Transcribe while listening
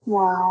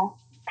Wow.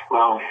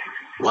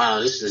 Wow,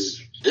 this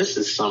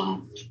is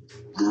some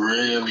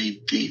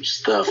really deep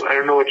stuff. I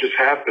don't know what just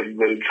happened,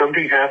 but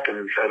something happened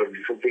inside of me.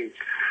 Something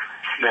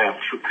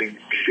snapped. Something.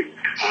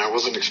 I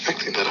wasn't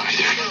expecting that of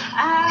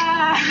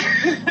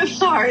you.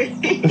 Sorry.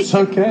 It's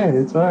okay.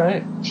 It's all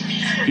right.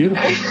 It's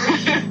beautiful.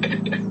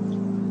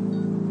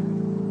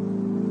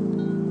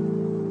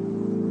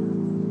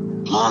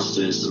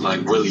 Monster is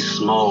like really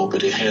small,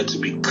 but it had to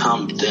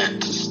become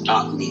that to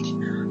stop me.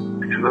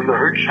 And then the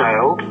hurt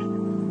child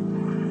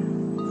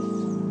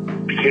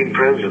became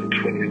present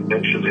when you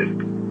mentioned it.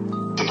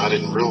 And I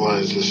didn't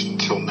realize this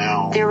until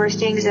now. There were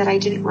things that I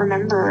didn't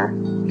remember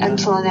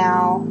until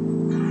now.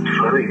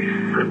 Funny.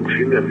 I haven't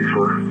seen that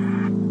before.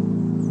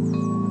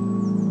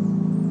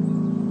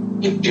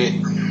 It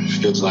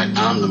feels like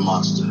I'm the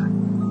monster.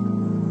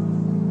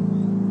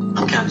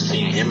 I'm kind of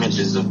seeing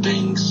images of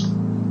things.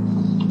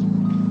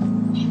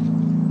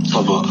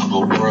 Of a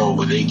world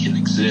where they can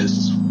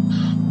exist.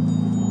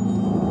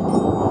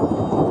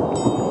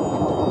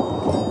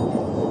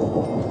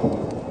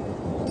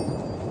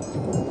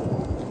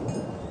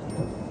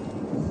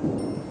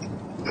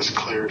 This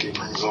clarity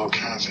brings all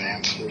kinds of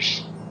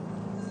answers.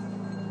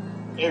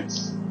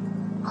 It's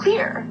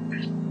clear.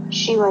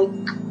 She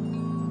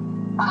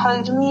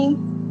hugged me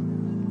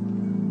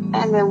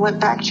and then went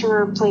back to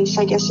her place,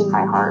 I guess, in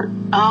my heart.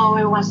 Oh,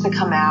 it wants to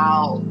come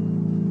out.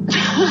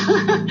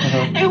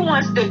 It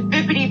wants to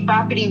bippity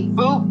boppity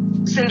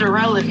boop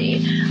Cinderella me.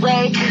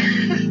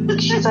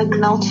 She's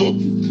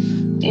melted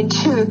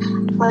into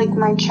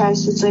my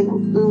chest. It's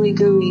ooey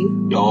gooey.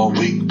 All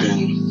week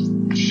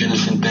been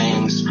finishing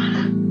things,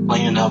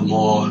 cleaning up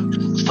more,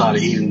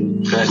 started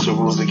eating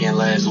vegetables again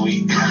last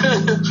week.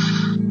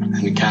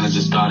 And it kind of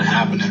just started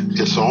happening.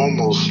 It's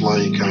almost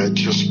like I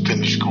just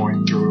finished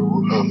going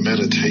through a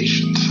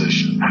meditation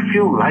session. I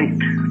feel light.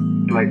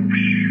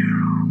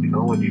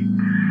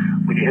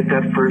 When you hit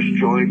that first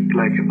joint,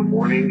 in the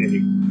morning,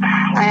 and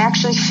I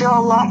actually feel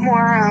a lot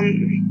more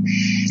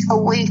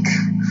awake.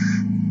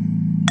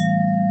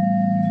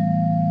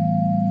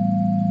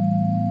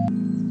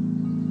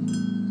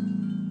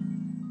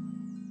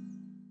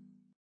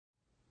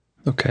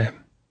 Okay.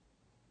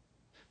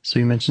 So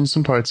you mentioned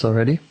some parts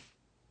already.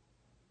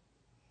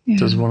 Yeah.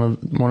 Does one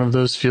of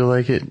those feel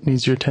like it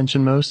needs your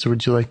attention most, or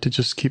would you like to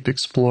just keep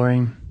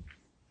exploring?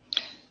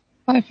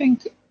 I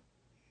think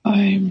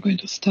I'm going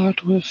to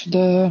start with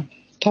the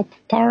top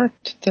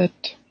part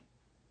that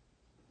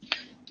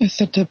is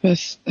at the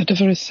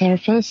very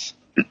surface.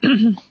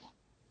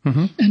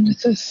 Mm-hmm. And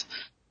this is,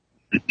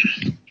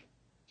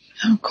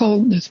 I'll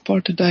call this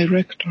part a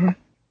director.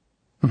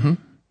 Mm-hmm.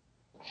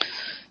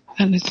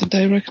 And it's a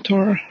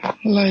director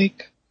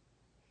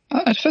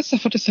at first I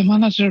thought it's a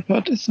manager,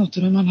 but it's not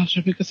a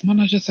manager because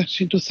managers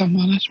actually do some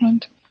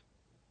management.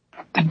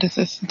 And this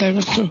is a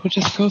director who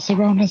just goes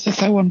around and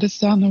says, I want this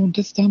done, I want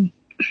this done.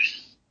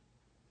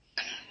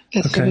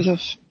 It's a bit of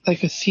a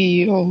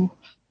CEO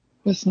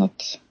who is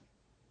not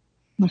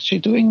actually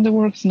doing the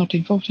work, is not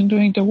involved in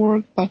doing the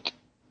work, but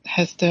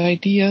has the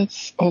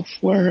ideas of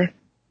where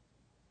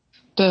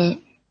the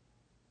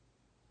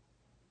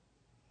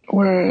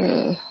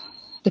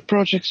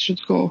project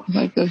should go,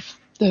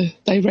 the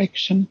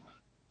direction.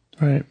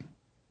 Right.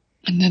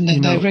 And then the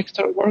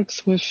director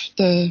works with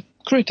the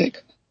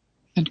critic,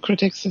 and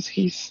critic says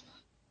he's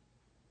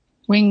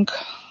wingman.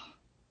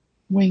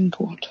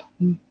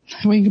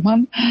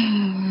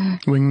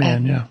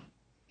 Wingman, yeah.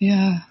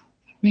 Yeah,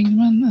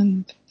 wingman,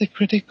 and the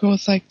critic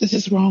goes this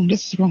is wrong,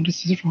 this is wrong,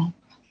 this is wrong.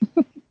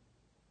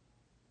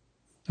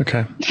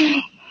 Okay.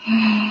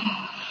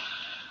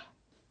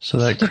 So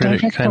that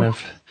critic kind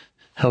of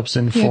helps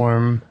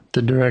inform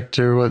the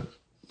director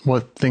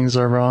what things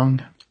are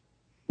wrong.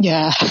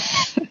 Yeah.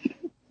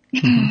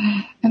 Mm-hmm.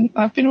 And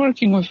I've been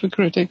working with the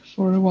critic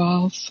for a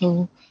while,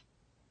 so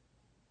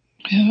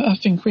I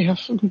think we have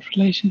a good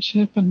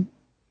relationship. And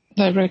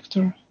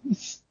director,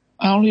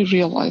 I only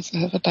realize I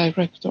have a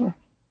director,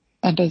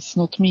 and it's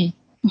not me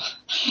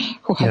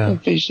who have a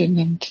vision,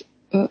 and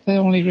I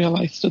only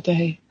realized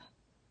today.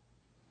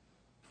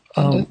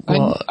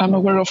 I'm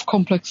aware of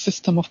complex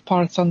system of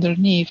parts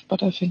underneath,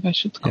 but I think I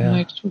should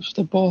connect with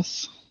the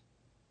boss.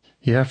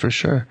 Yeah, for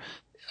sure.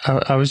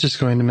 I was just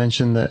going to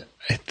mention that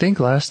I think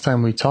last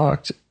time we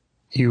talked,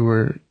 you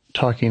were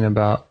talking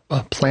about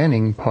a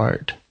planning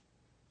part.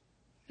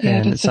 Yeah,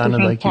 and that's it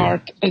sounded a different like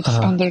part. It's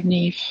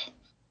underneath.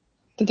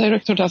 The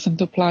director doesn't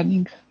do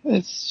planning.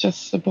 It's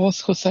just the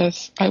boss who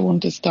says, I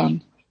want this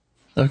done.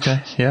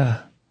 Okay,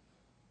 yeah.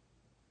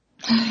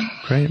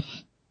 Great.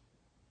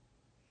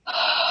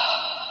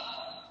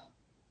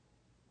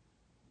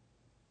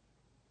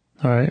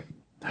 All right.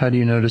 How do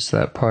you notice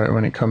that part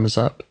when it comes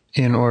up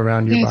in or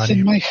around your body? It's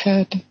in my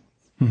head.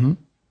 Mm-hmm.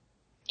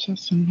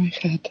 Just in my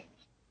head.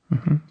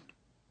 Mm-hmm.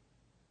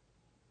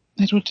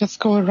 It would just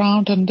go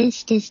around and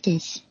this.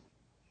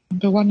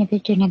 Number 1, number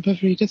 2, number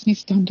 3. This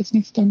needs done, this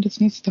needs done, this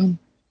needs done.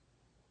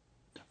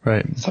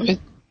 Right. So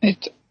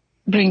it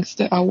brings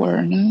the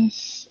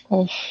awareness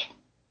of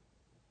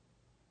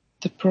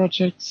the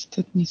projects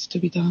that needs to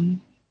be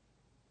done.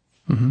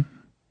 Mm-hmm.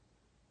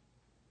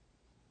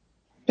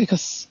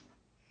 because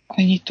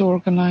I need to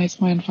organize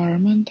my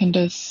environment, and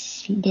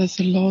there's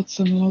lots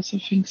and lots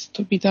of things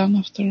to be done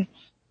after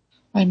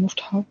I moved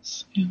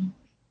house. Yeah.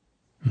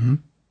 Mm-hmm.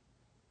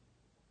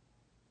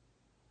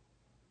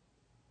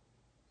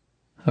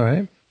 All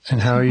right.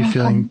 And how are you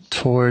feeling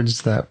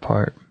towards that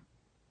part?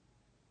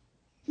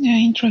 Yeah,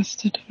 very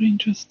interested.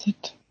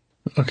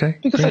 Okay.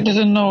 Because great. I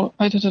didn't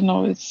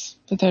know it's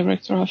the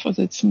director. I thought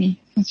it's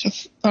me. It's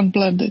just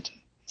unblended,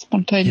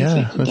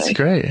 spontaneously. Yeah, today. that's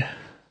great.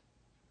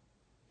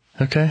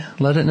 Okay,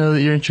 let it know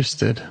that you're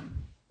interested.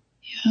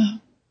 Yeah.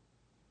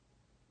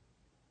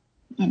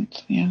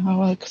 And yeah, I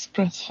will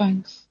express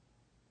thanks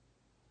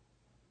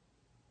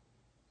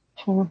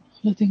for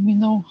letting me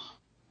know.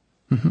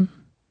 Mm-hmm.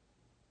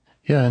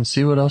 Yeah, and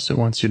see what else it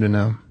wants you to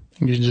know.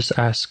 You can just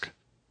ask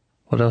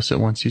what else it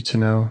wants you to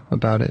know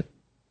about it.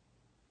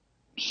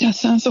 Yeah,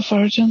 sense of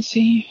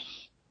urgency.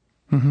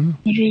 Mm-hmm.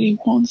 It really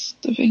wants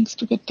the things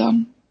to get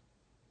done.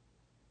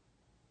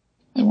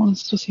 It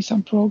wants to see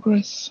some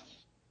progress.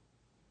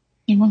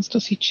 It wants to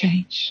see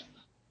change.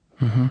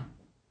 Mm-hmm. It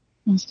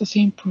wants to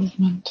see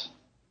improvement.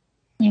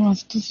 It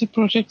wants to see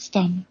projects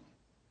done.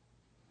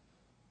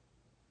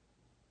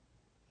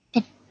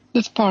 But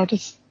this part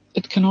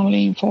it can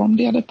only inform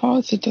the other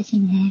parts. It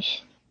doesn't have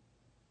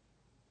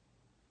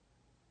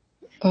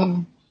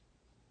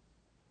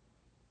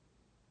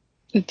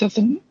it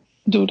doesn't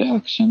do the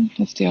action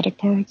as the other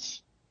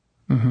parts.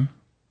 Mm-hmm.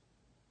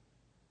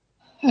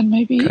 And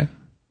maybe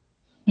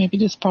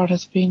this part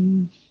has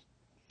been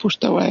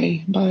pushed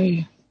away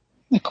by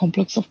a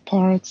complex of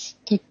parts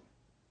that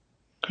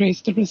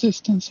creates the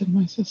resistance in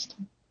my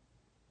system.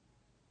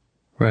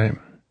 Right.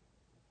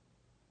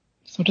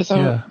 So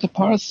the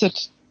parts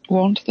that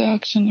want the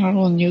action are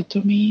all new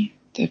to me.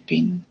 They've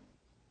been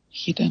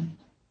hidden.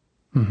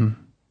 Mm-hmm.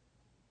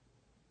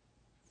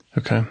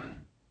 Okay.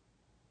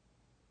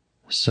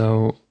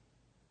 So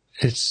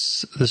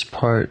it's this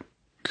part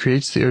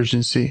creates the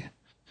urgency.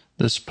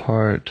 This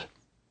part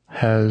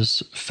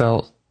has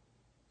felt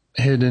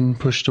hidden,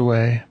 pushed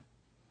away.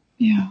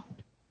 Yeah.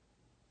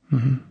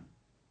 Mm-hmm.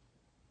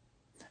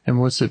 And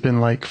what's it been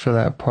like for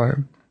that part?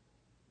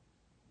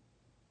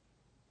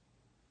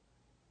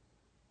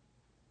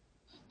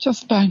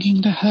 Just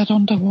banging the head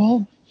on the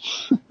wall.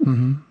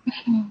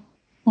 Mm-hmm.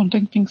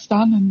 Wanting things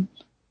done, and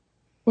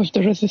with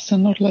the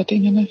resistance not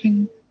letting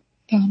anything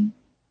done.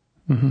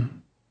 Mm-hmm.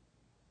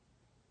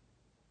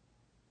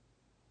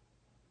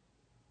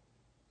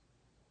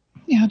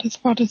 Yeah, this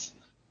part is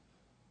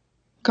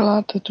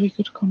glad that we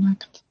could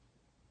connect.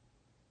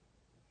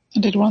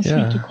 And it wants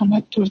me to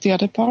connect with the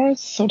other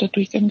parts so that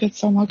we can get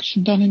some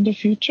action done in the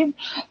future.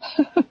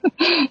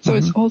 So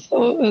it's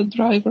also a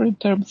driver in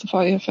terms of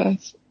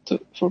IFS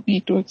for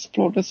me to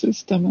explore the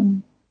system.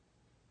 And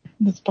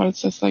this part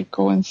says, like,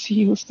 go and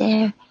see who's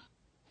there.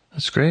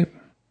 That's great.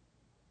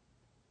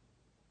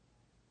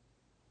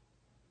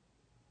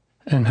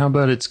 And how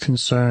about its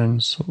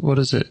concerns? What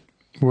is it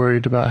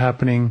worried about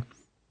happening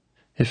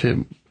if it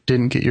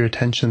didn't get your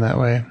attention that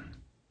way?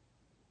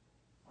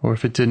 Or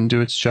if it didn't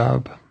do its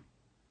job?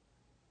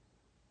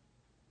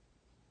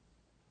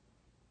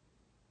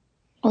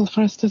 Well,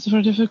 first, it's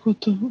very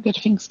difficult to get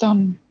things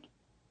done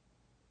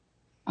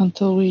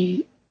until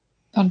we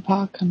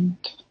unpack and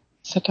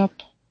set up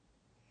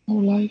our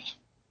life.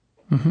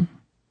 Mm-hmm.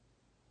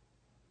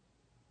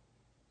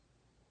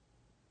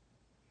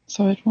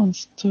 So it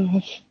wants to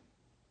have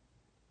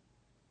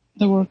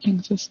the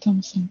working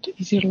systems and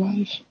easier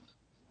life.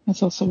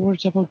 It's also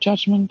worried about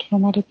judgment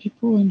from other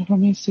people and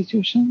from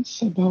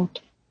institutions about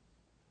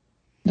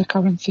the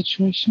current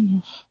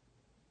situation of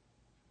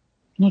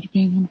not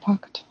being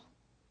unpacked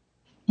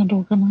and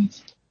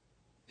organized.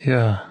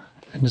 Yeah.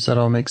 And does that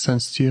all make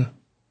sense to you?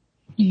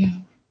 Yeah.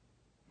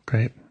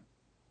 Great.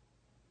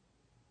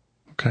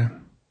 Okay.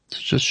 So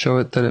just show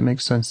it that it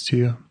makes sense to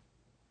you.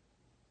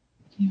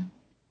 Yeah.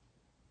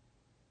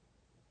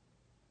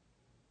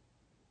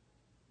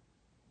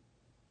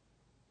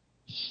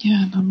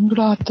 Yeah, and I'm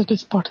glad that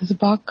this part is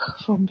back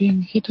from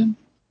being hidden.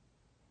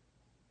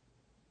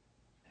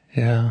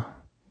 Yeah.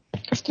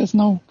 Because there's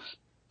no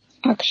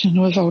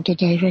action without the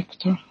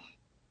director.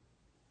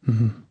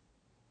 Mm-hmm.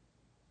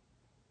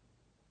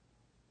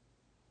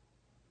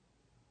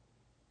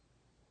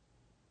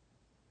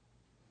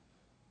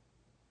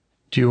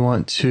 Do you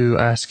want to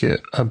ask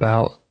it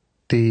about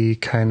the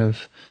kind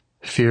of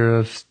fear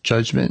of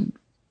judgment,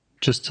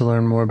 just to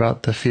learn more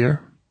about the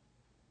fear?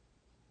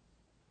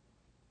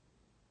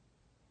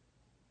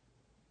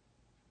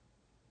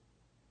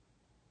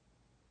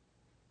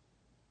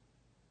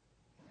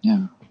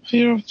 Yeah,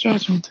 fear of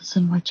judgment is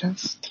in my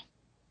chest.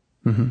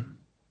 Mm-hmm.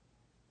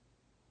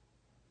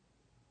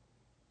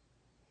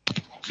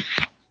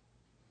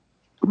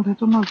 But I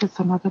don't know if it's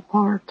another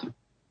part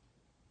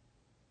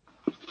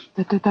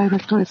that the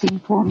director is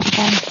informed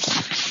by.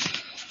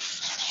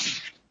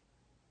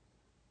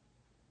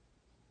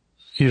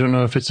 You don't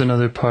know if it's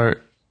another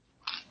part,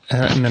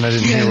 and then I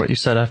didn't hear what you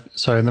said.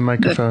 Sorry, the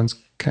microphone's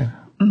kind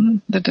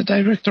of... that the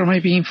director may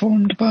be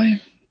informed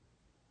by.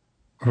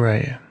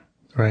 Right.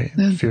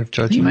 Then fear of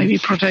judgment. He may be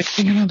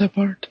protecting another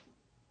part.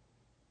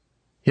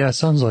 Yeah, it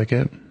sounds like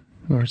it.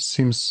 Or it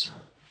seems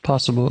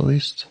possible, at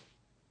least.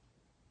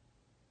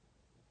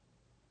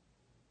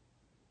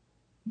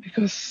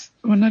 Because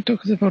when I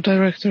talked about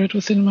director, it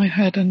was in my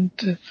head, and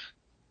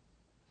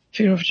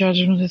fear of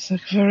judgment is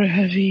like very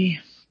heavy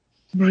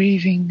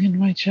breathing in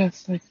my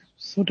chest, like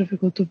so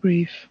difficult to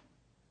breathe.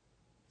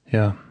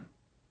 Yeah.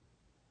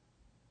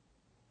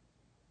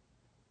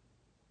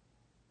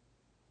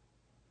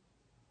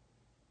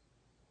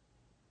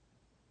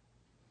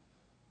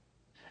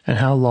 And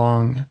how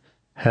long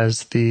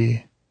has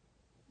the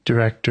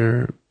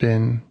director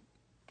been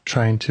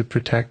trying to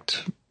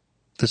protect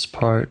this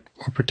part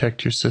or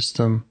protect your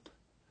system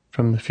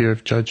from the fear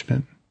of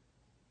judgment?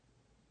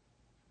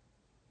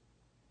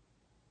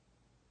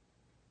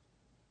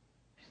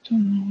 I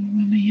don't know how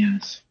many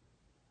years.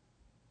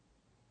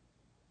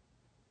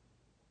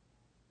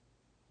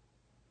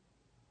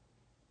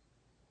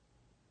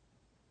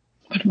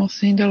 But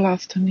mostly in the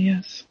last 10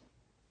 years.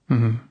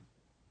 Mm-hmm.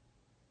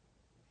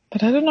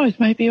 But I don't know,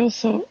 it might be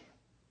also,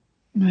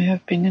 may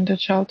have been in the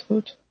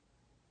childhood.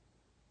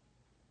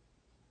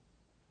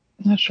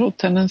 Natural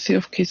tendency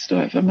of kids to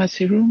have a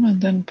messy room,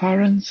 and then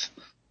parents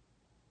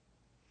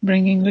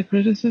bringing the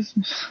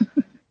criticism.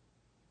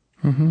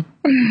 Mm-hmm.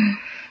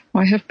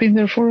 Might have been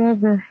there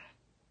forever.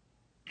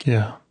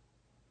 Yeah.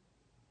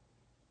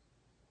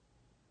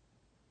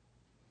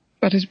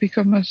 But it's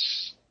become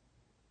much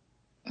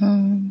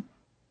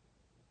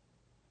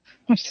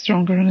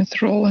stronger in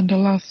its role in the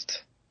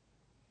last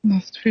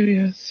few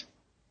years.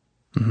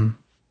 Mm-hmm.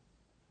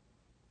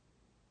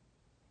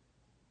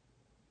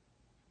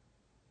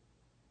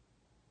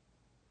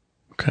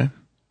 Okay.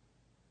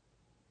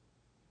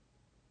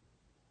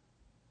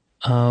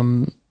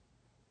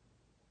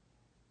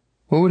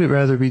 What would it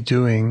rather be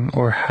doing,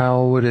 or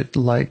how would it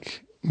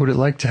like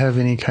to have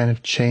any kind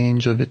of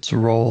change of its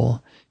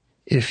role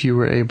if you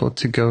were able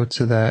to go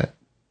to that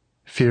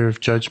fear of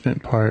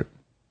judgment part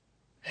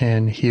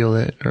and heal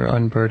it or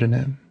unburden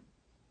it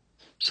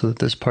so that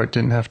this part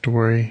didn't have to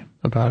worry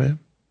about it?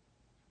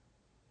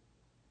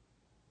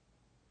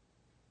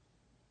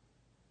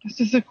 Is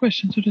this a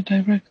question to the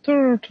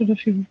director or to the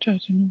fear of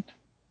judgment?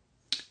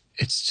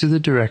 It's to the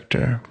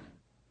director.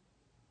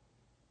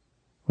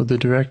 Would the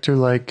director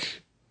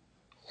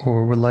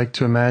would like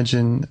to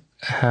imagine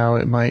how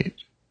it might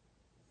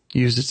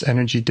use its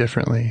energy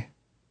differently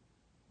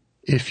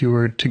if you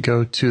were to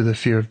go to the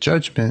fear of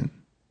judgment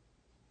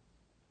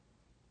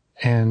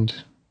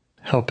and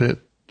help it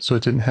so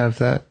it didn't have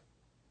that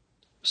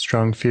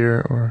strong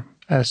fear or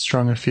as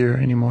strong a fear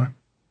anymore?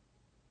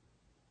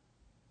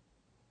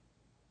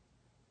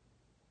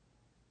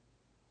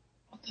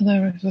 The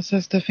director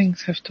says the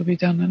things have to be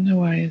done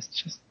anyway.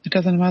 It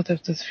doesn't matter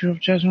if there's fear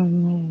of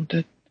judgment or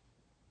that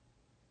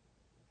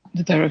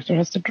the director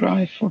has the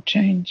drive for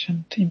change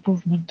and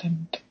improvement,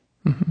 and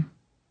Mm-hmm.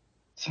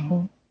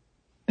 so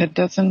it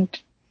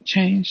doesn't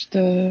change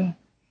the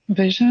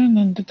vision,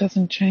 and it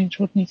doesn't change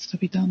what needs to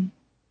be done,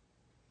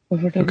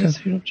 whether there is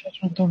fear of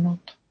judgment or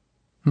not.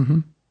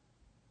 Mm-hmm.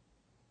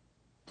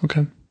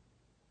 Okay.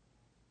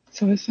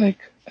 So it's like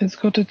it's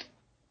got the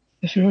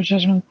fear of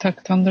judgment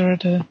tucked under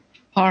the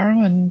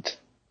arm, and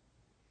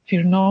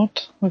fear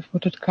not, we've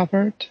got it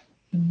covered,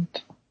 and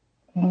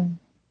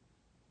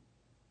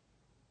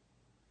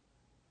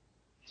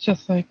it's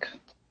just like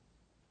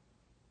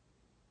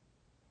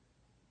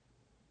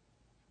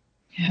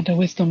the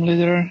wisdom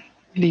leader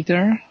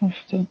of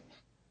the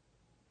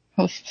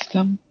health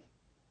system.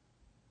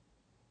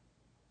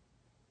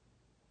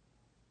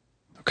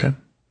 Okay.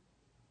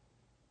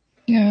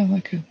 Yeah,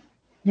 like a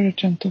very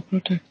gentle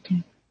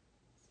protector.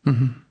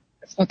 Mm-hmm.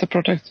 It's not a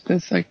protector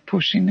that's like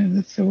pushing it,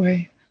 it's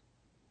away.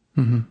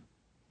 Mm-hmm.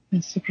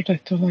 It's the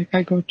protector like,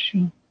 I got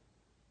you.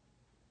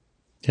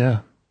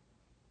 Yeah.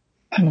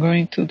 I'm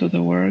going to do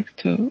the work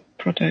to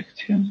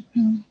protect you.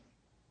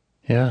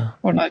 Yeah.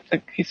 Or not,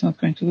 like he's not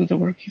going to do the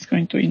work, he's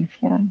going to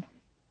inform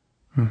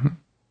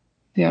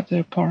the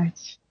other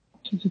parts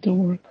to do the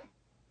work.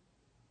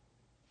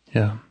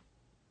 Yeah.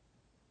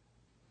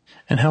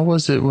 And how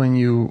was it when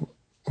you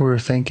were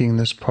thanking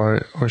this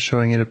part or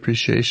showing it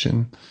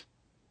appreciation?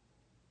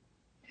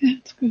 Yeah,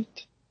 it's good.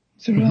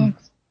 It's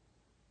relaxed.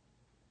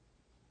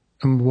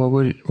 And what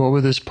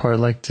would this part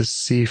like to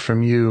see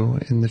from you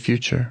in the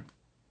future?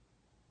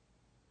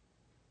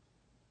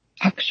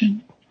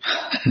 Action.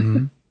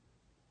 Mm-hmm.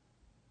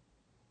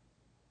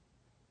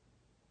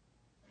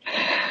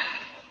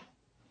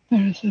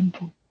 Very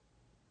simple.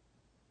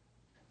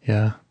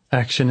 Yeah.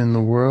 Action in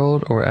the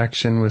world or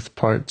action with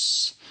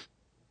parts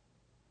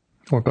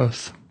or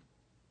both?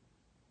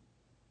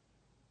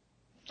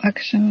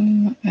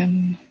 Action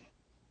and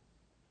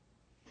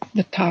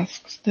the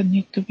tasks that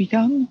need to be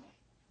done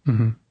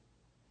that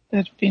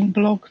have been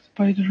blocked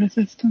by the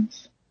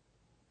resistance.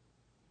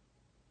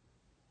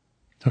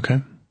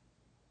 Okay.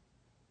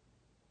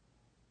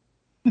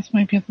 This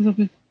might be a little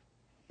bit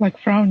like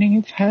frowning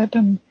its head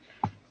and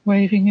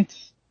waving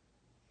its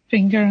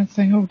finger and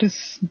saying, oh,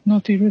 this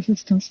naughty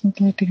resistance not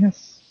letting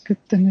us get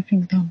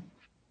anything done.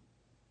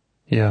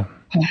 Yeah.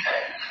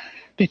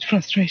 Bit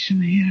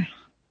frustration here.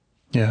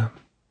 Yeah.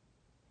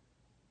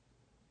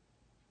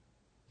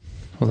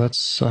 Well,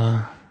 that's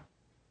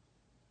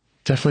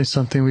definitely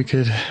something we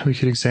could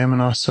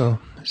examine also,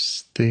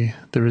 is the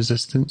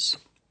resistance.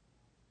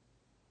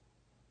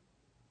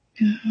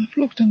 Yeah, I've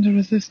looked in the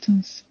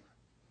resistance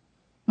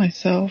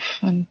myself,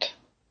 and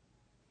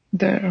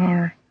there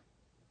are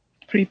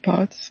 3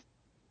 parts.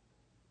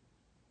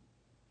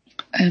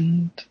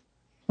 And,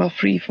 well,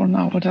 3 for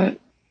now, but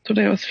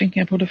today I was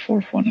thinking about the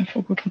 4th one. I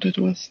forgot what it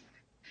was.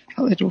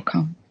 How it will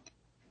come.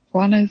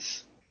 One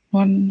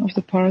of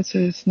the parts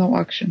is no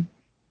action.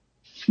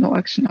 No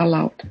action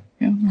allowed.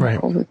 Yeah, Right. I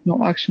call it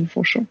no action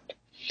for short.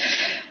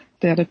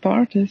 The other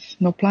part is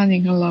no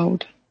planning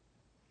allowed.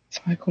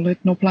 So I call it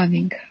no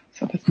planning.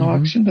 So that's no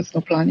action, that's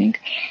no planning.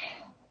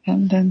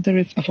 And then there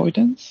is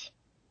avoidance.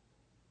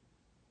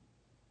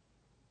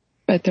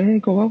 Better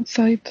go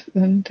outside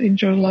and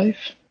enjoy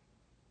life.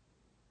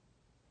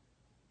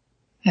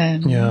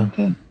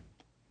 And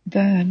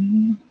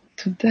then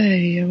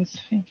today I was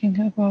thinking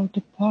about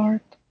the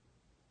part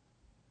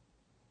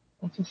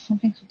that was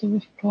something to do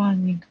with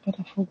planning, but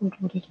I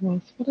forgot what it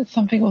was. But it's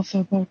something also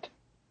about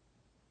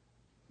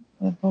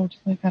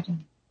like, I don't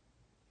know,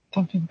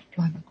 something with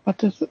planning.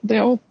 But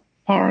they're all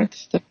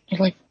parts that are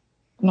like,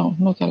 no,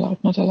 not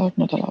allowed, not allowed,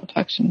 not allowed.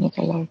 Action, not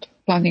allowed.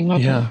 Planning,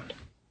 not allowed.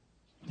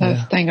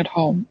 Staying at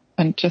home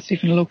and just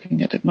even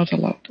looking at it, not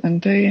allowed.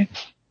 And they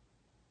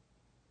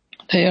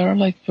are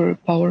like very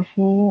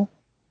powerful,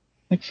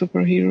 like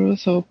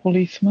superheroes or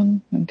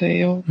policemen, and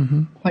they all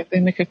like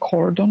they make a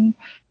cordon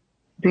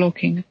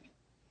blocking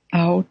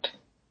out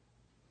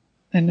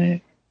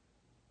any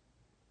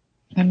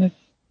kind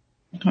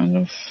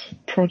of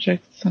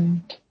projects,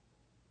 and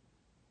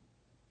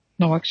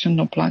no action,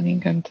 no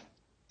planning, and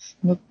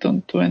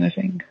don't do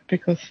anything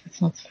because it's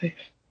not safe.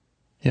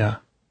 Yeah.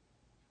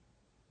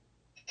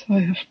 So I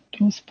have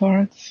those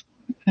parts,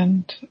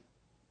 and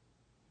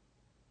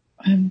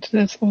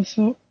there's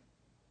also,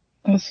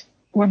 I was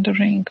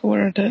wondering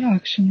where the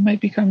action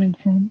might be coming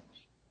from.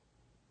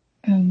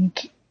 And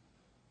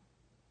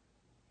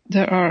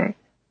there are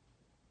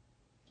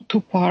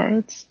 2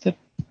 parts. The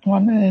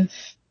one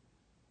is,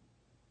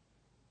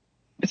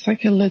 it's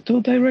like a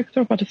little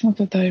director, but it's not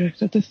a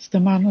director. This is the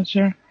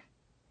manager.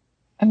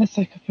 And it's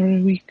like a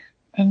very weak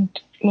and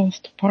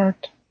lost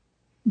part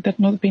that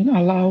not been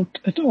allowed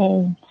at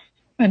all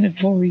any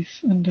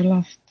voice in the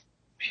last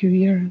few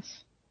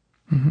years.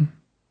 Mm-hmm.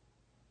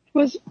 It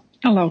was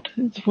allowed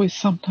its voice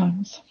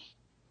sometimes.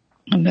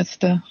 And that's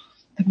the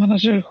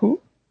manager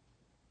who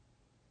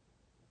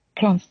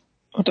plans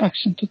what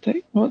action to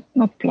take. Well,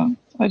 not plans.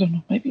 I don't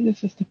know. Maybe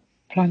this is the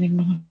planning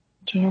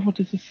manager. What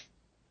is this?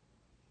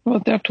 Well,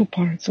 there are 2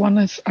 parts. One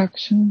is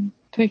action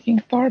taking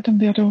part, and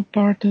the other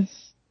part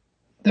is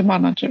the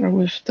manager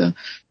with the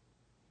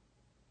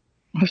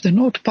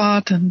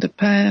notepad and the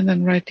pen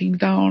and writing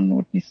down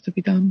what needs to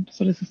be done.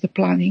 So this is the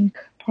planning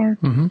part.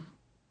 Mm-hmm.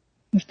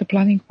 That's the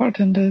planning part,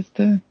 and there's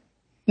the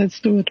let's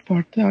do it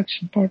part, the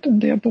action part.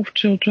 And they are both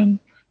children,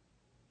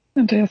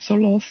 and they are so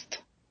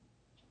lost.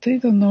 They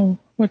don't know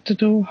what to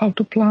do, how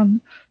to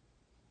plan.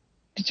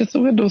 They just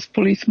look at those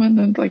policemen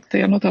and like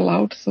they are not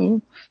allowed.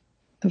 So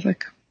they're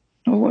like,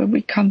 oh, well,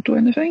 we can't do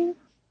anything.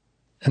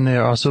 And they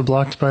are also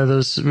blocked by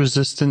those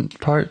resistant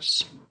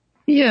parts?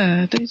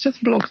 Yeah, they're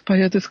just blocked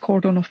by this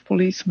cordon of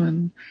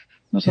policemen,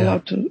 not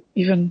allowed to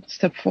even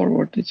step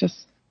forward. They're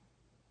just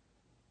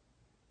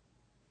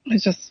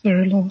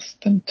very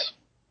lost, and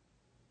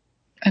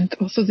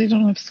also they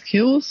don't have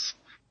skills.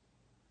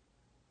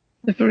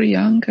 They're very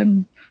young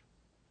and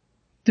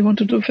they want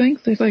to do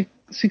things. They're like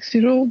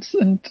 6-year-olds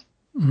and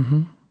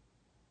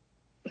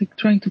like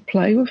trying to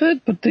play with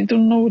it, but they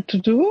don't know what to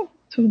do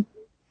to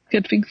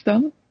get things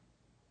done.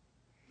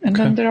 And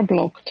then they are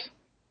blocked.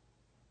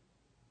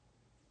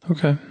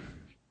 Okay.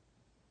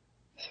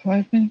 So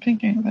I've been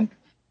thinking, like,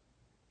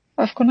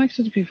 I've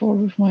connected before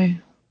with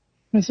my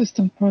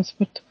resistant parts,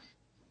 but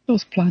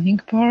those planning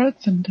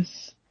parts and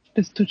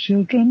these 2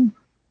 children,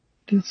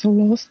 they're so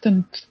lost,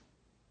 and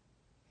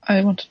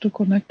I wanted to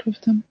connect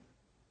with them.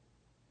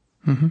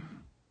 Mm-hmm.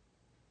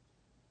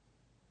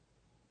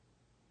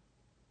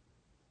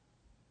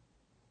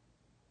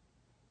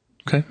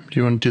 Okay. Do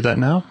you want to do that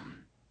now?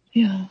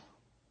 Yeah.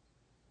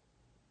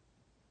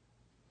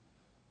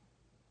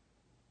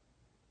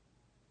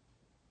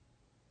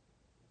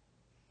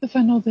 Because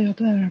I know they are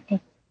there,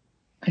 but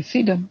I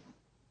see them.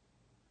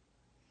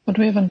 But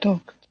we haven't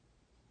talked.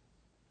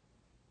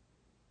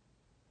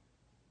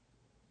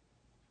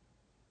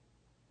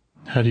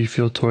 How do you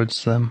feel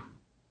towards them?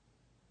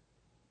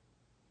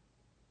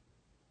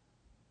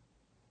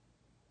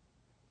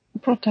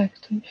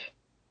 Protective.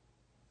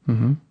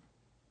 Mm-hmm.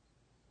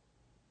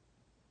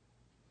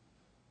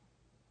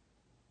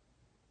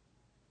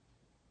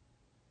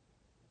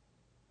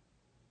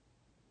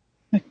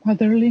 Like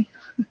motherly.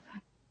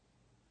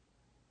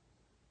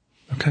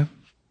 Okay.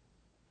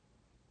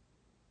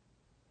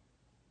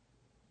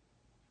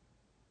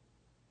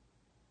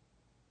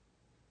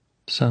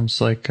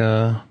 Sounds like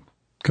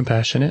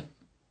compassionate.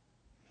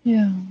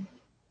 Yeah.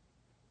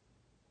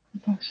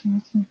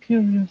 Compassionate and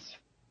curious.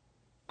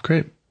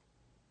 Great.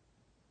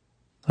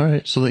 All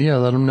right. So, yeah,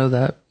 let them know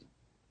that.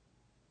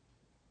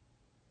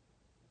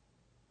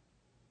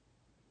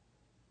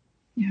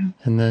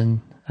 and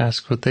then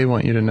ask what they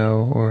want you to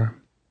know, or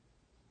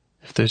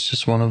if there's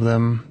just one of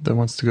them that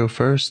wants to go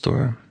first,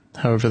 or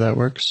however that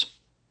works.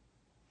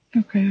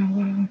 Okay,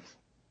 I'll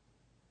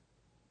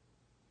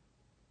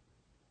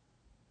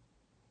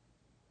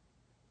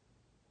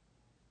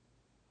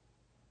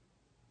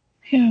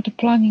the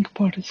planning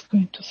part is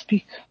going to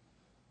speak.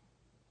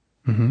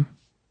 Mm-hmm.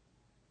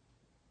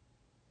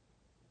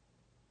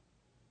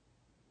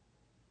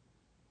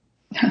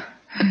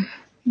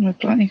 My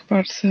planning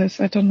part says,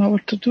 I don't know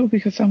what to do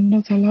because I'm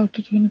not allowed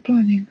to do any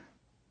planning.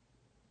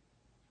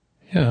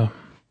 Yeah.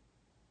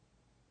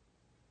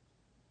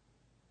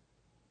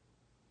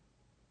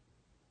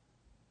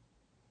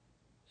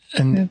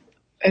 And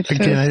it says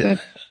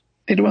that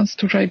it wants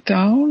to write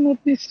down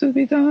what needs to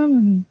be done,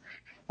 and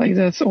like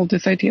that's all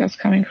these ideas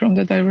coming from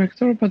the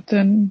director, but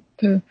then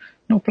the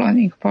no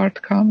planning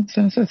part comes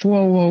and says,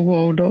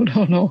 whoa,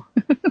 no.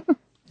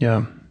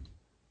 Yeah.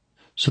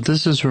 So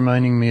this is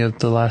reminding me of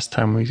the last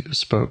time we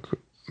spoke,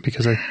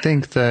 because I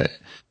think that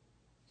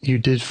you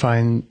did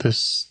find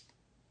this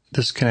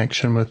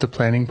connection with the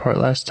planning part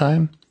last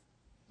time,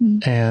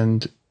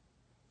 and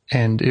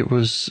it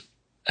was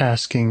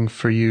asking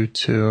for you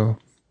to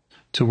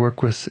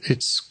work with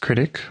its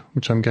critic,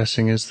 which I'm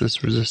guessing is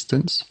this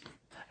resistance,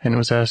 and it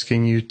was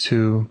asking you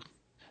to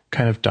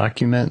kind of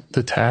document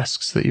the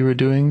tasks that you were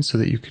doing so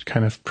that you could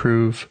kind of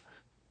prove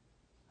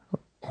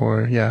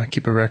or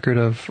keep a record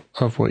of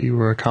what you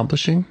were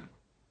accomplishing.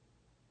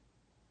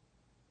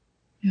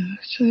 Yeah,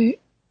 actually,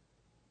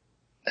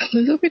 a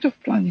little bit of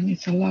planning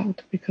is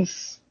allowed,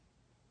 because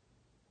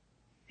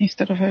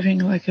instead of having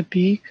like a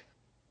big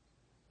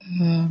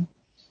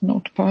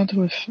notepad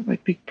with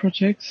like big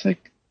projects,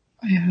 like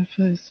I have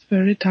this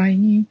very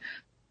tiny,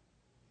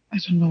 I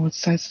don't know what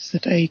size is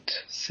it,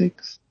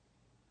 8/6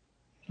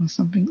 or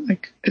something,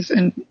 like it's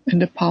in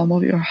the palm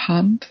of your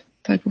hand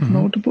type of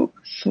notebook.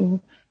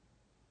 So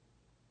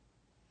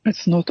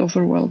it's not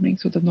overwhelming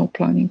to the no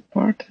planning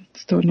part.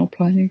 It's the no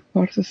planning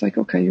part. It's like,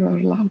 okay, you are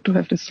allowed to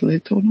have this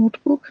little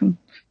notebook and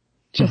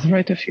just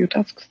write a few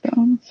tasks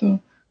down.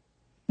 So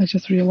I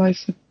just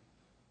realized that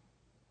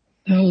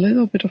a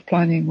little bit of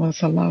planning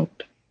was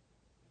allowed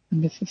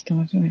in the system.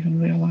 I didn't even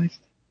realize.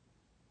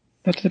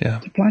 But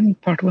the planning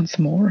part wants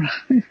more.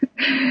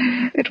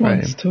 It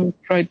wants to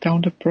write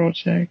down the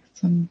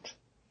projects and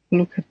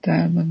look at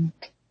them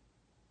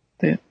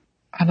and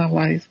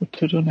analyze what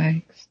to do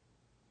next.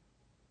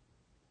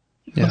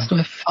 It wants to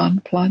have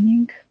fun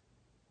planning.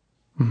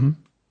 Mm-hmm.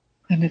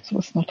 And it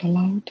was not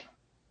allowed.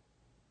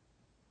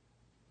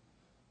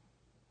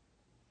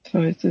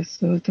 So it is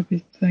a little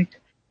bit like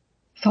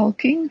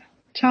sulking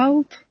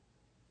child.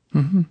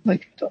 Mm-hmm.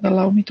 Like, don't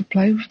allow me to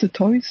play with the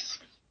toys,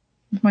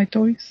 with my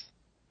toys.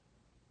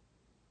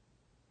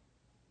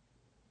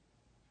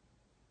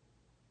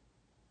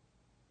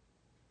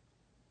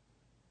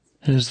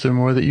 And is there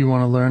more that you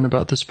want to learn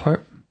about this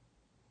part?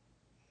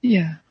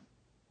 Yeah.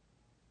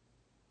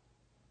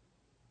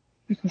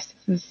 Because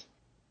this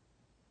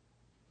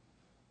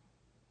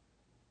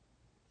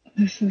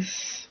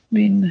has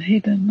been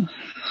hidden.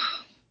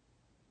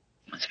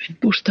 It's been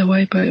pushed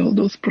away by all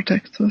those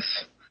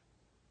protectors.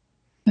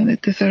 And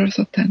it deserves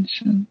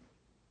attention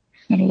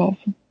and love.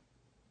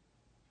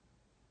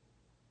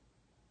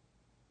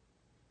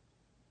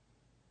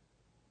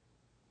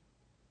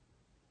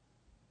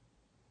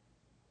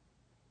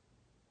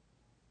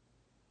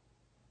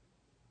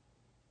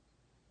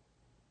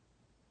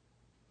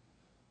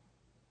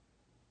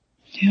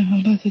 Yeah,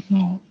 I'll let it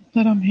know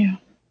that I'm here.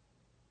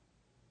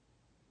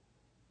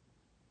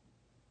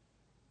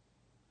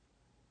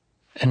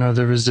 And are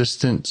the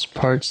resistance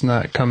parts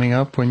not coming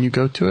up when you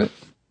go to it?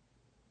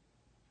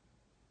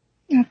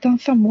 I've done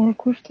some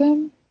work with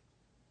them.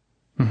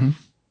 Mm-hmm.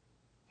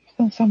 I've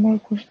done some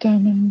work with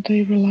them and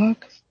they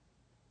relax.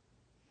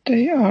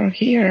 They are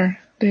here.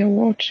 They are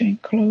watching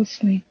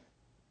closely.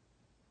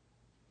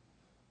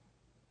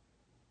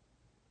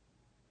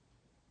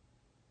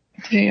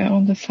 They are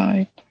on the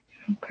side.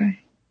 Okay.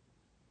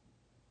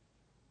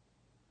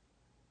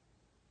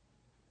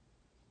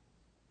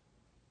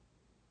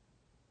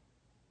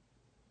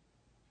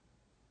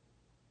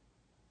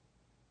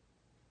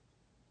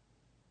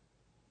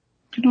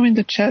 You know, in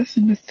the chess,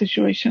 in the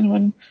situation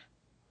when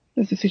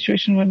there's a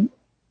situation when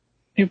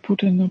you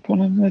put an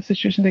opponent in a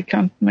situation they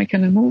can't make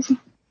any move,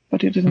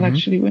 but you didn't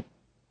actually win.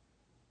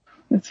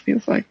 It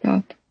feels like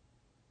that.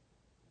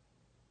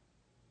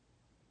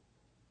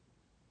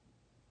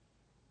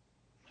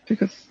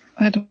 Because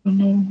I don't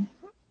know,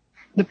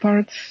 the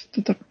parts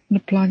that are the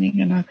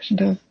planning and action,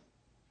 they're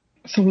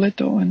so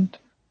little and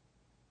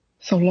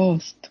so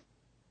lost.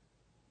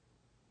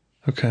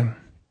 Okay.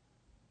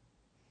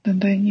 Then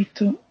they need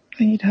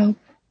help.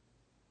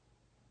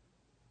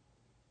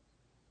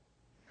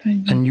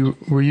 And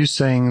were you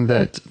saying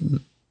that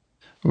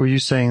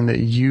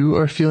you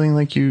are feeling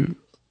like you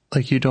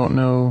don't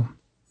know,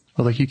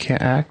 or like you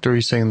can't act, or are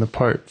you saying the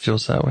part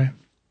feels that way?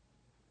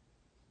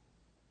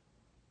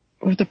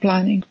 With the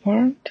planning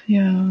part,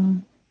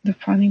 the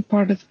planning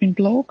part has been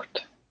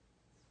blocked.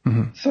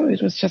 Mm-hmm. So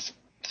it was just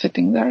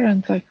sitting there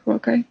and like,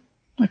 okay,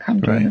 I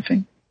can't do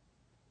anything.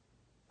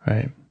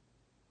 Right.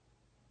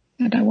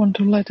 And I want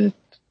to let it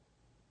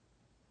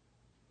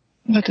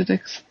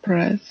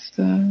express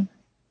and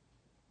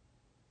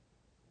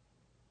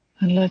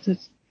let it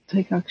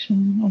take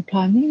action on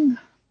planning.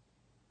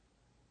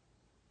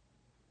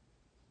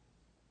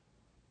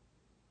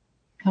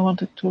 I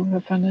want it to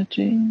have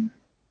energy.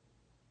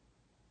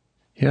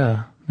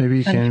 Yeah. Maybe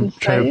you can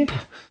try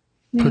to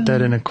put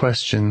that in a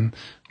question.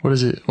 What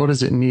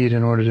does it need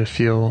in order to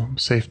feel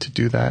safe to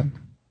do that?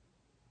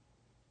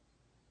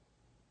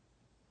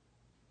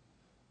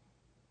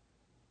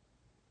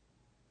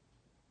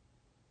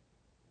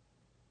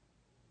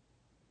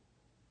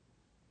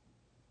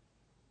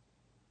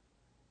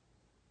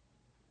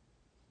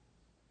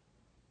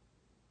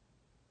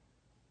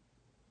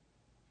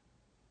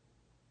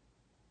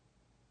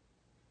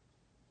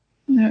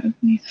 Yeah, it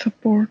needs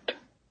support.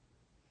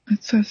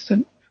 It says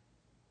that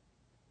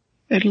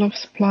it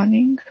loves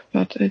planning,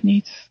 but it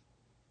needs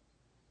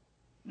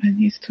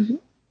to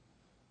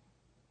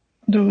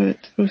do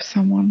it with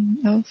someone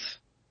else.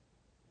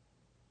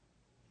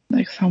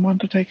 Like someone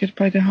to take it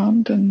by the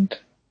hand and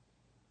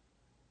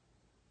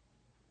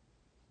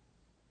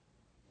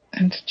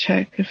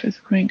check if it's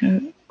doing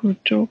a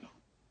good job.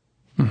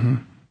 Mm-hmm.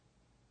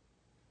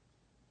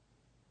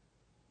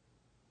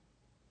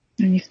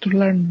 It needs to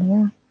learn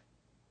more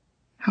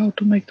how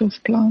to make those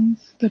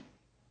plans.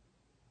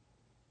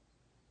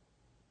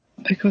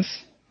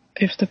 Because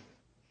if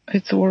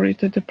it's worried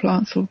that the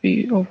plans will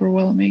be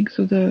overwhelming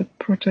to the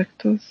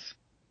protectors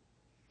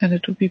and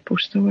it will be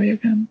pushed away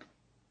again.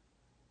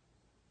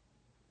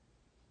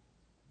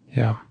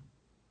 Yeah.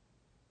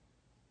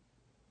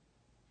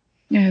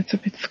 Yeah, it's a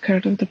bit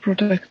scared of the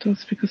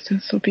protectors because they're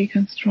so big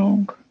and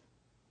strong.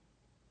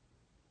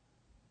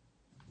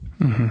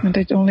 Mm-hmm. And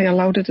they only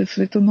allowed it this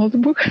little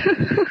notebook.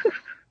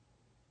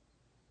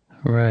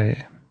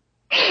 Right.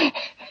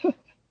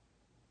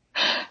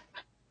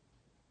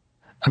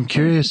 I'm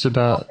curious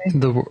about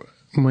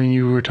when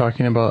you were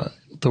talking about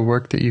the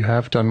work that you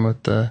have done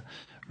with the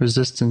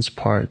resistance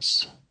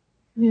parts.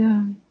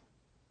 Yeah.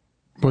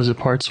 Was it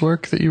parts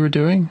work that you were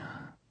doing?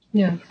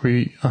 Yeah.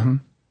 I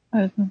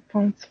had my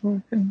parts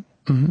working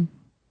and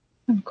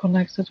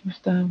connected with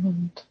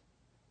them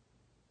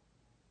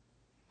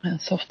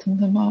and softened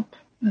them up.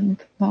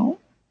 And now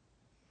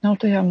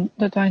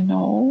that I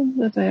know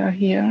that they are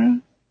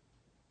here,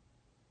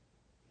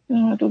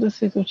 I do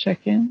this little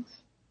check-ins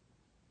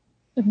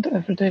in the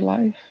everyday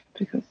life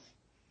because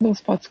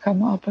those parts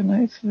come up and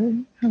I say,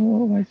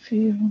 hello, I see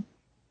you.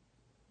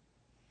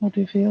 How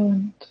do you feel?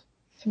 And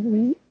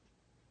so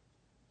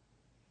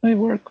I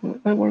work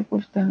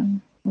with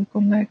them. We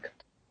connect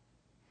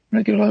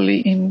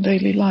regularly in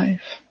daily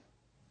life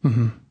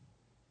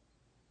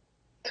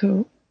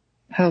to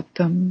help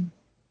them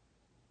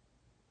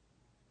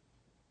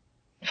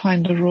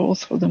find the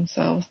roles for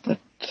themselves that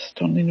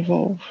don't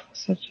involve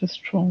such a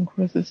strong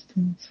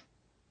resistance.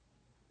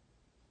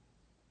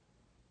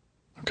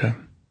 Okay.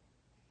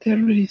 They're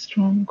really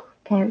strong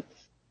parts.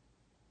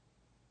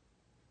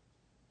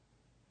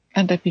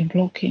 And they've been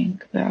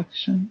blocking the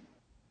action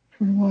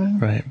for a while.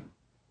 Right.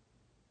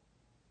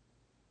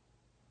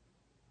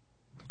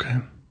 Okay.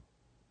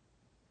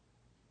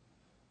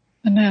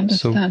 And I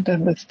understand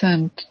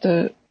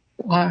the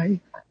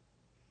why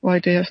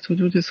they have to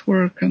do this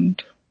work,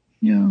 and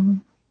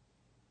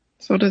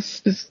so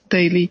this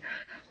daily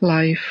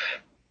life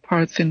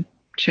parts in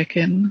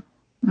check-in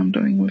I'm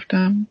doing with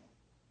them.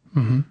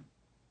 Mm-hmm.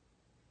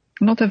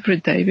 Not every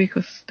day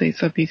because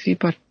days are busy,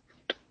 but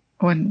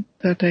when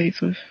there are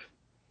days with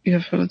you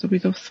have a little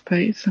bit of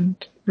space and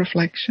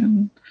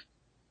reflection.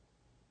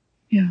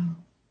 Yeah.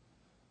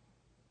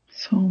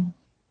 So.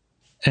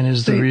 And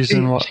is the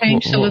reason why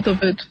changed a little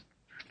bit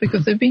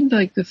because they've been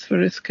like this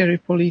very scary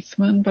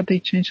policeman, but they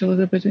changed a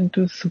little bit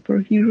into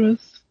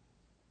superheroes.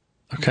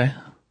 Okay.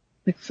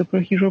 Like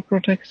superhero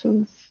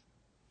protectors,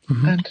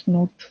 and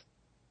not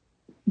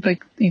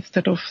like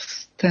instead of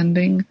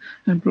standing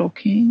and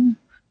blocking,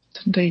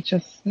 they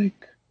just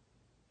like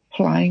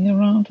flying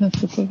around and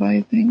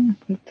supervising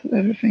that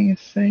everything is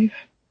safe.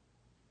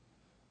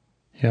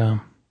 Yeah.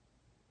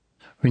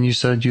 When you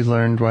said you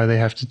learned why they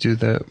have to do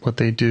what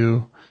they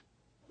do,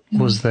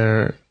 was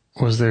there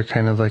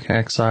kind of like an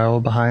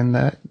exile behind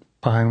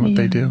what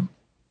they do?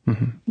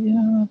 Mm-hmm.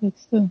 Yeah,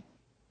 that's the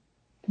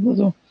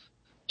little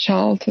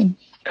child and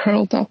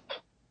curled up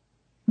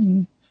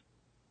and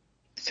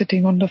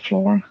sitting on the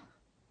floor,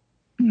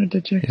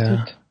 dejected.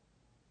 Yeah.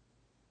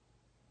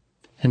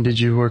 And did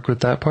you work with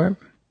that part?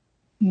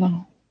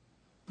 No.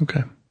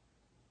 Okay.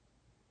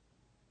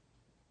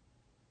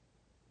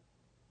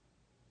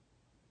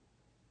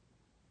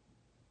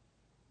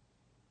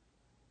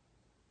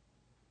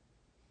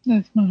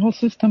 That's my whole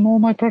system. All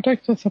my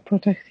protectors are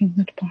protecting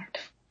that part.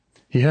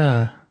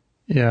 Yeah.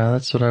 Yeah,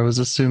 that's what I was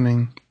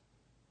assuming.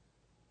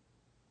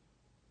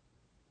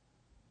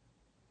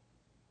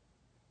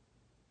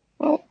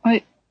 Well,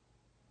 I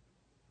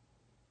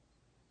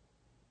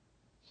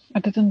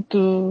didn't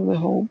do the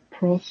whole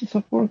process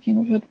of working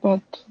with it,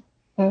 but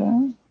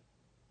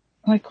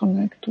I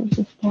connect with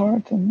this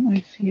part and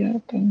I see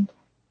it, and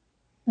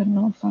It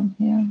knows I'm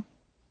here.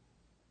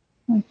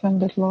 I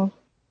send it love.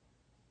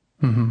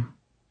 Mm-hmm.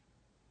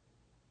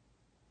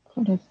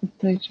 So that's the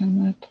stage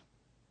I'm at.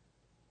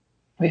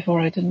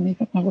 Before I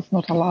was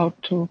not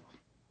allowed to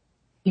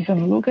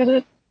even look at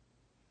it.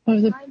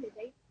 When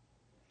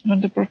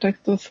the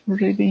protectors were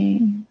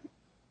really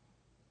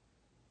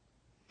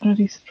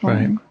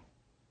strong. Right.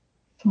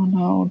 So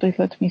now they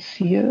let me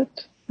see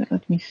it. They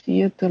let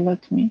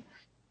me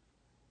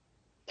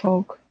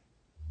talk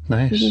to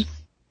Nice. this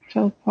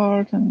child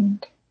part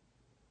and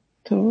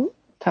to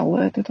tell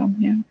it that I'm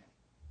here.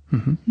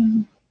 Mm-hmm.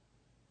 Yeah.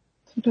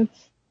 So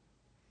that's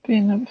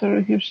been a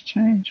very huge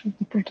change with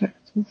the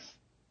protectors'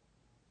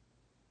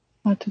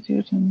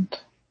 attitude and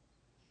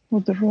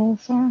what the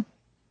roles are.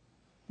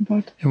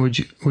 But And would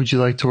you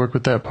like to work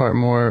with that part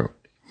more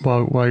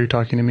while you're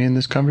talking to me in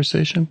this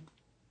conversation?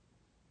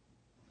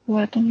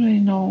 well, I don't really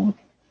know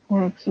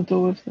what work to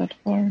do with that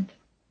part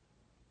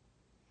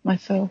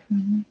myself.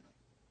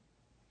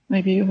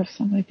 Maybe you have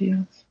some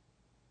ideas.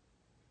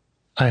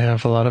 I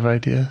have a lot of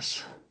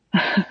ideas.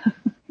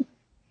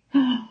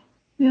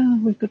 Yeah,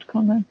 we could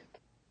connect.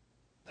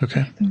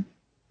 Okay. The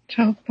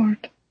child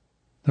part.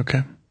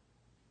 Okay.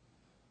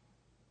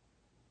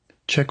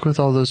 Check with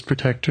all those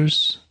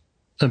protectors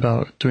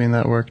about doing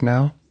that work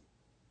now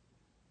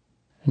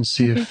and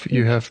see if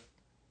you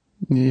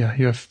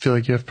feel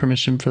like you have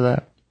permission for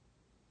that.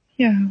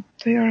 Yeah,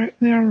 they are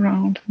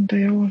around and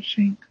they are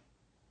watching.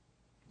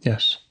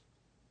 Yes.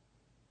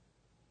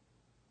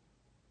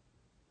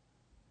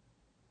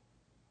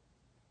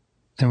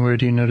 And where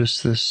do you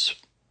notice this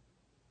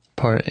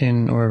part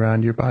in or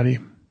around your body?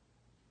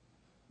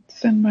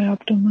 It's in my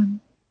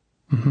abdomen.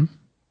 Mm-hmm.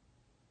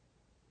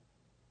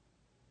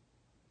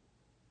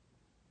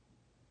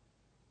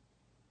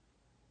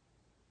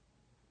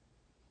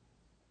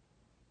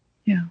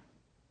 Yeah.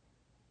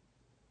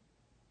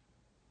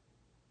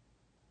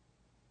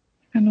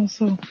 And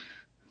also,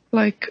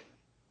 like,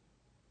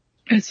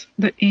 it's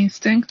the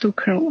instinct to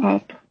curl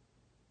up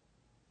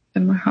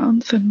in my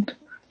hands and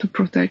to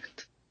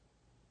protect.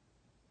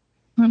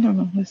 I don't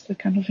know, it's the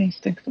kind of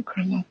instinct to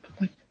curl up,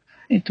 like,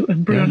 into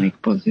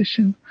embryonic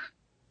position.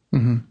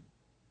 Mm-hmm.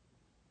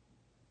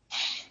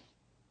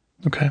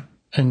 Okay.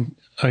 And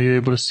are you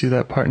able to see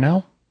that part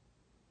now?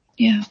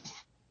 Yeah.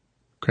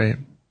 Great.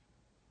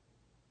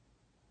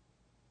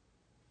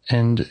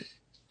 And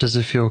does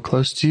it feel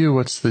close to you?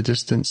 What's the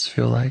distance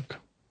feel like?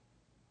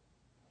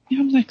 Yeah,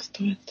 I'm next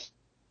to it.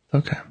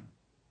 Okay.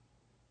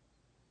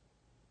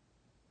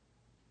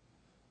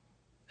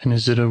 And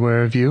is it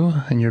aware of you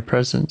and your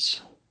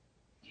presence?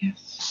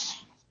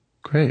 Yes.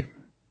 Great.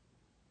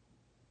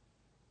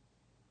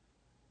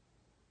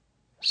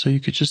 So you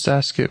could just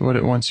ask it what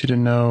it wants you to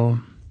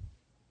know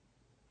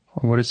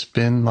or what it's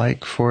been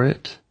like for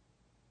it.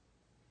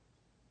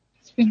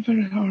 It's been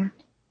very hard.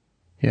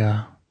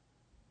 Yeah.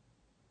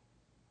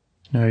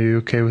 Now, are you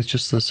okay with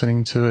just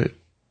listening to it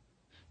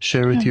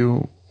share with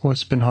you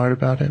what's been hard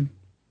about it?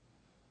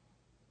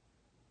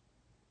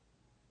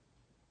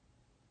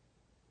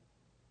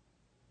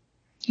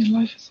 Your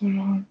life is very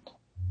hard.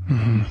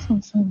 Mm-hmm. Makes no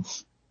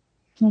sense.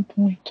 No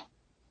point.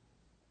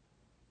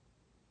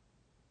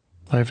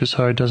 Life is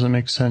hard, doesn't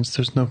make sense,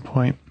 there's no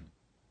point.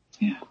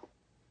 Yeah.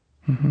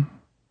 Mm-hmm.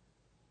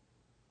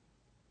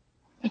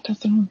 It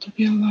doesn't want to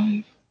be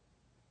alive.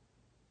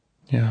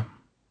 Yeah.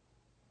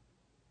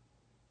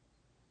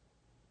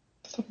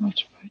 So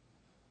much pain.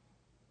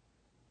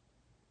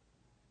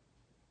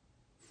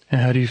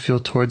 And how do you feel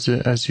towards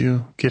it as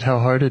you get how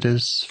hard it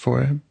is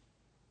for it?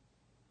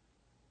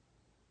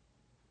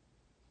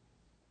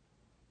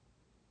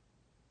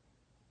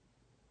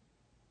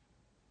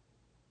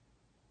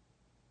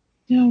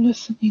 Yeah,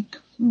 listening.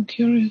 I'm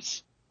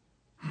curious.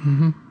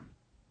 Mm-hmm.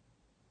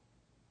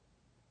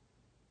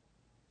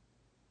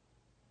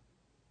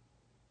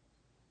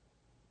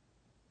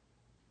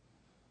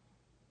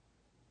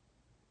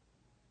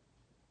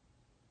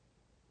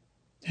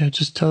 Yeah,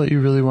 just tell it you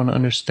really want to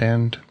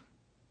understand.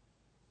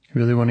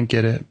 You really want to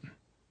get it.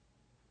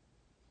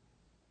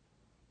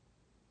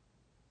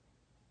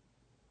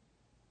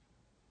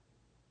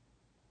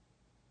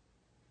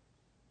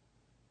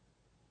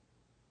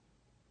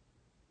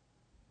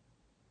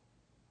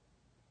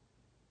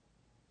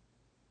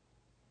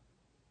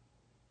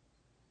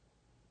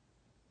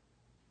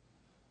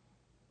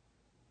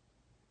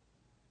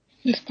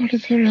 This part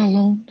is very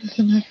alone.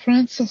 Doesn't have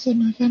friends, doesn't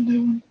have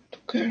anyone to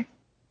care.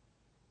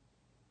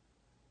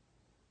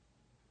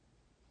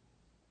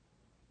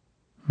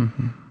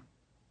 Mm-hmm.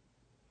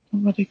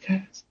 Nobody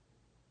cares.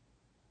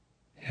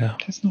 Yeah.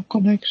 There's no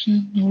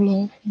connection, no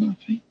love,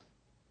 nothing.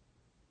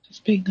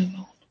 Just being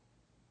alone.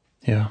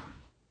 Yeah.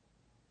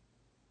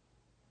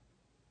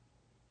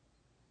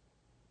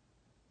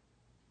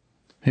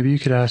 Maybe you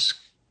could ask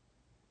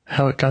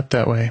how it got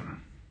that way.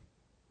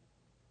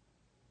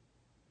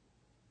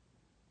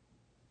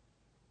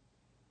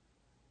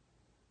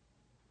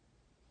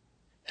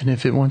 And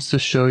if it wants to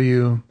show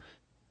you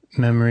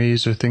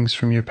memories or things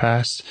from your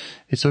past,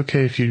 it's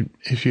okay if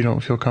you don't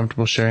feel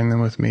comfortable sharing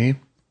them with me.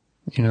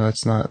 You know,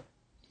 that's not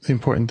the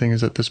important thing, is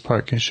that this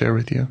part can share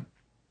with you.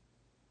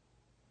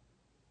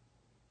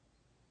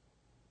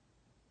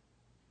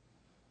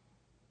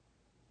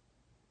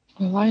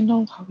 well, I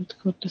know how it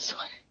got this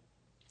way.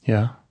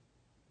 Yeah.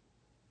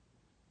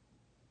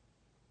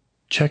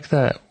 Check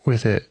that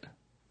with it.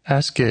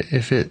 Ask it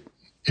if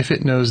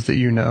it knows that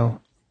you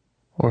know,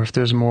 or if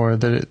there's more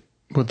that it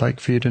would like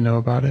for you to know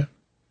about it.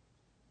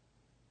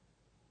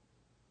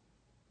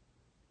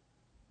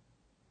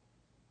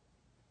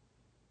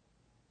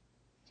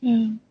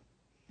 Yeah,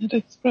 it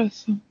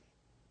expresses some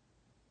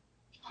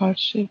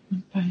hardship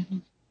and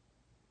pain.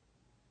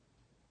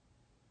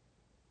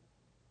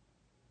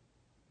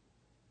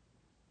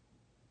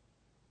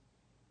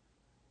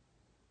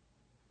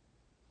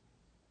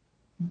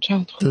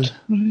 Childhood,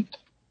 right?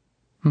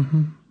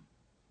 Mm-hmm.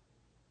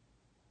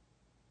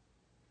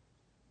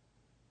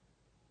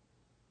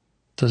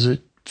 Does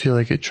it feel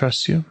like it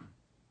trusts you?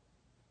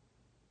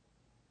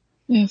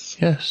 Yes.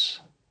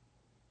 Yes.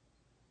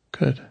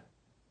 Good.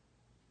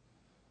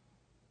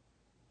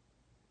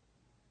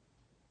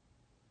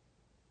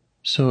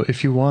 So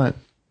if you want,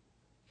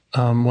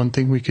 one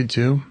thing we could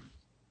do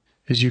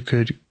is you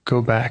could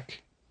go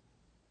back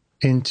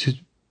into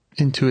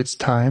its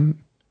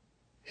time,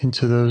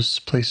 into those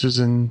places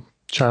in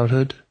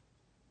childhood,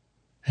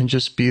 and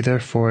just be there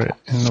for it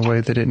in the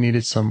way that it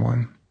needed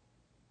someone.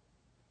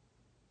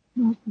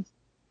 I'm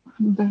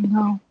there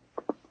now.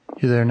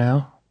 You're there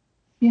now?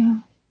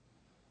 Yeah.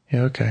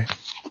 Yeah, okay.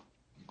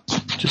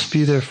 Just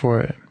be there for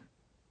it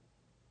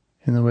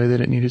in the way that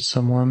it needed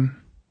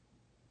someone.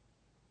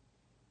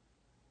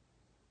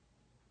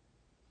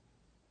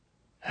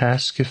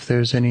 Ask if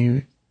there's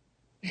anyone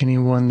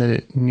that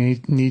it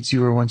needs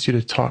you or wants you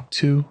to talk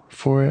to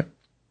for it.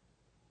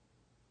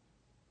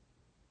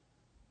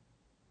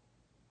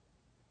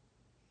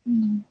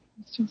 No,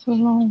 it's just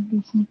alone.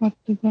 There's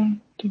nobody there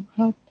to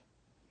help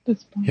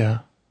this point. Yeah.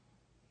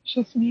 It's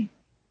just me.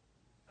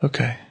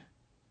 Okay.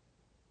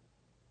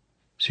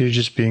 So you're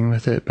just being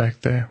with it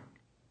back there?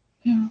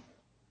 Yeah.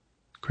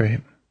 Great.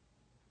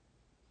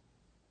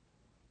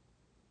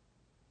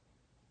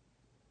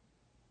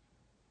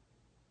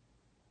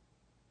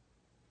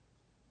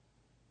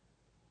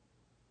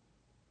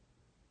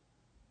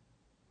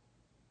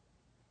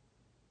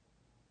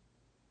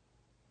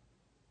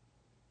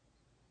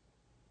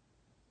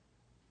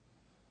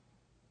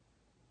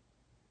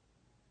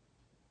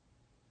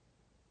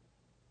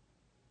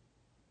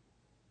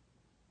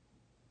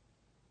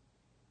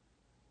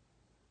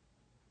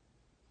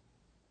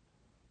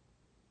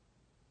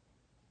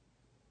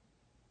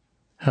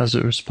 How's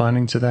it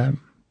responding to that?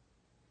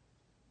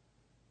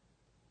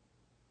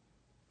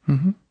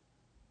 Mm-hmm.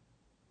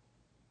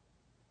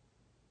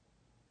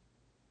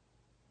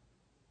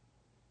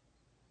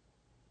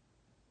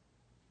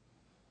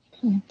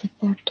 The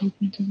part told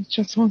me that it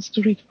just wants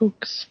to read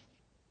books.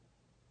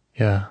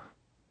 Yeah.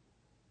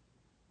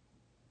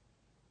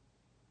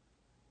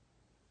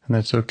 And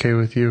that's okay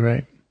with you,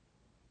 right?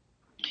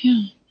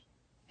 Yeah.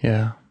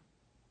 Yeah.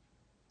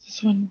 This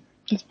is when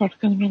this part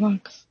can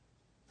relax.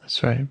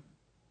 That's right.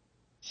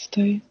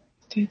 Stay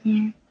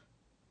there.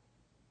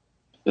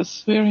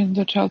 Because we're in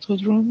the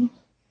childhood room,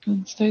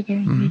 and stay there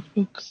and read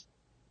books.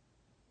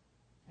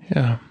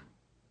 Yeah.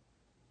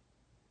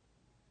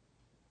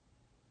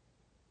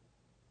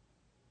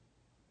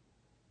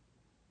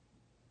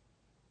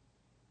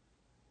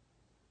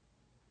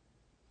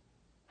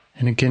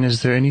 And again,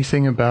 is there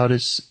anything about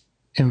its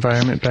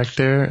environment back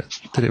there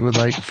that it would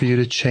like for you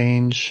to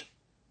change?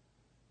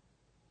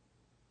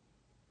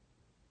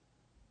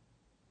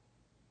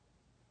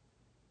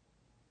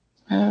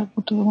 I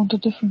want a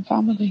different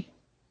family.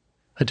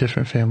 A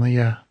different family,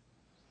 yeah.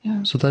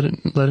 Yeah. So let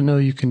it know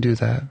you can do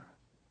that.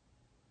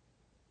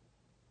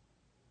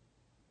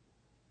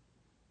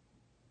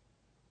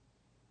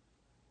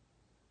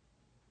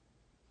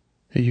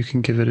 That you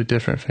can give it a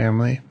different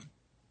family.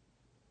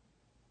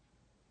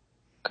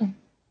 Okay.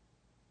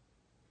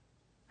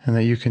 And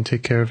that you can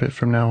take care of it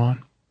from now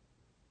on.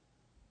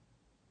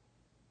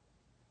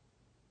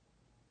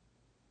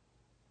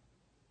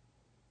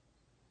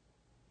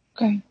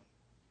 Okay.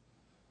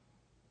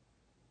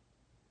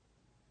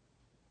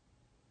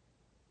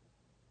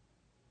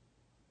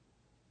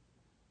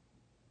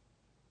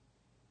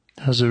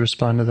 How does it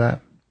respond to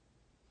that?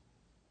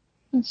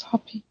 It's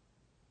happy.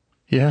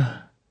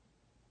 Yeah.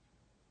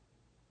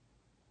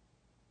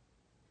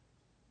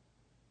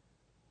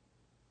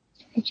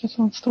 It just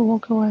wants to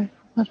walk away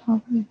from that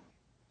family.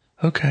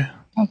 Okay.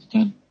 That's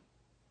done.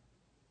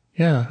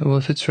 Yeah. Well,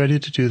 if it's ready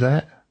to do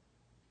that,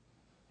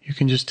 you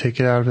can just take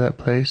it out of that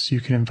place. You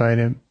can invite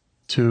it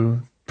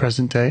to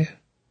present day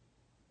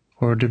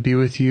or to be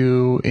with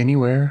you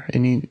anywhere,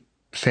 any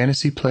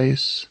fantasy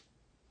place.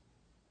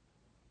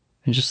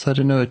 And just let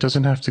it know it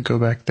doesn't have to go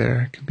back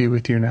there. It can be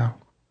with you now.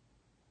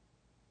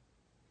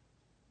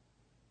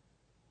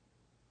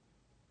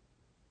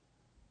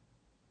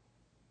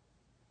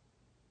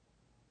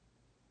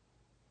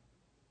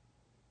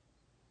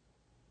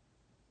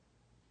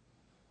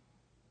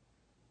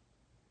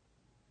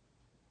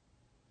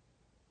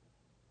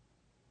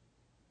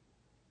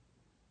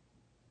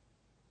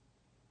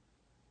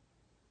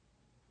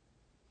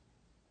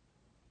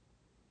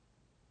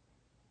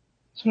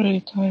 It's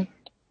really tired.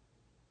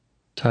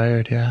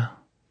 Tired, yeah.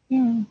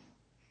 Yeah,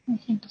 I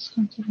think it's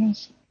going to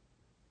rest.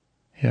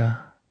 Yeah,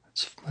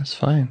 that's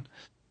fine.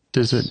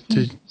 Does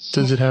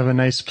it have a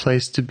nice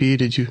place to be?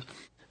 Did you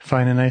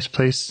find a nice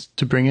place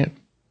to bring it?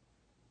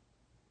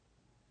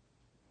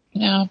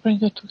 Yeah, I'll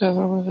bring it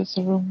together with its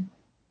room.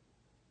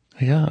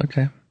 Yeah,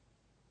 okay.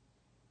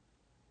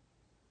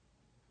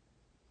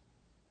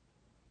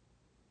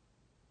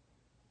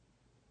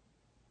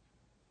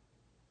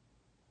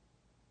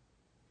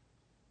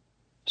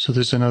 So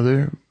there's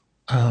another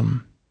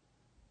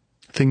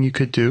thing you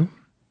could do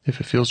if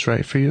it feels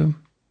right for you,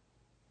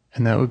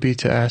 and that would be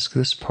to ask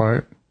this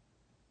part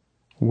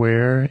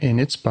where in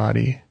its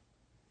body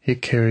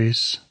it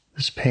carries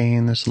this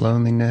pain, this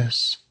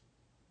loneliness,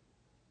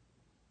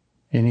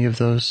 any of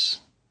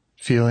those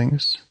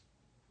feelings.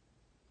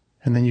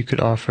 And then you could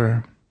ask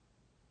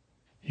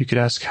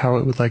how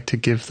it would like to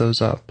give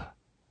those up.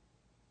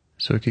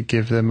 So it could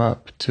give them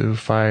up to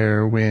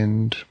fire,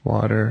 wind,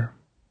 water,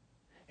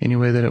 any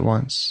way that it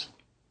wants.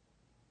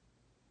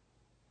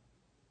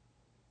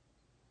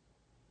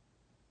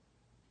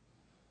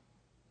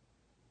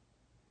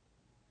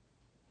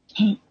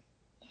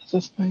 There's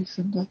a space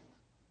in the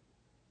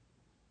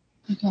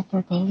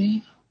upper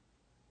belly.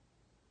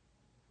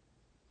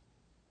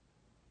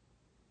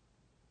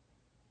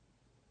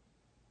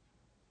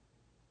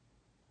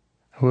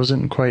 I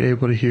wasn't quite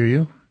able to hear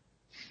you.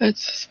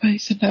 It's a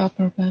space in the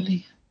upper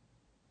belly.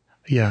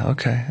 Yeah,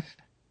 okay.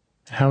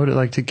 How would it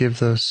like to give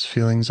those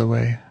feelings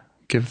away?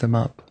 Give them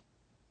up?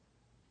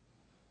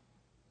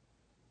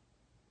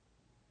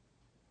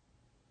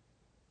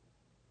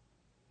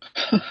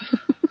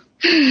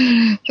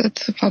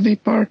 That's the funny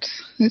part.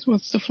 It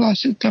wants to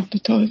flush it down the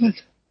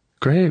toilet.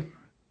 Great.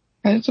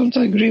 I don't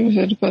agree with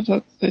it, but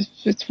if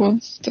it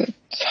wants that.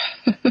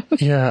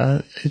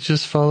 Yeah,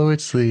 just follow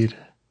its lead.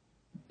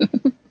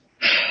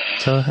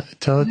 Tell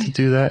it to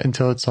do that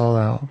until it's all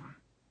out.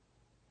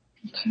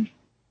 Okay.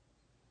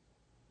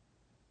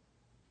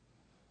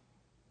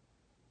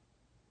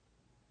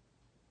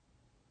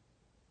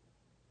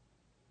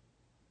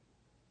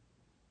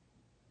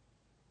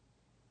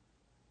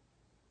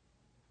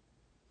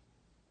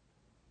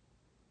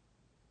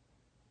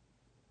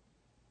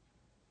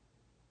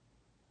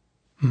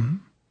 Mm-hmm.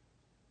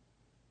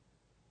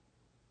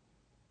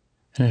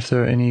 And if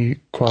there are any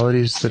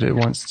qualities that it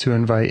wants to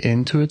invite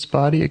into its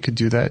body, it could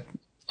do that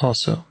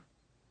also.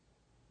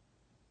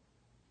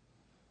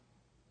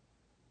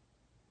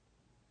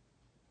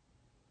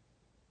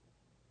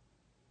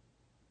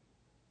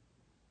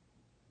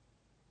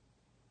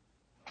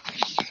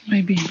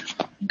 Maybe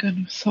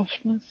kind of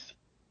softness.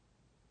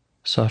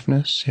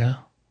 Softness, yeah.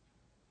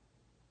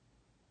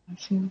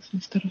 Muscles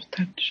instead of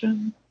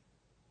tension.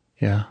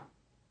 Yeah.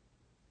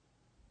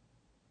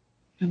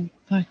 And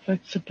like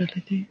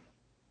flexibility.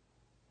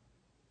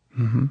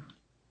 Mm-hmm.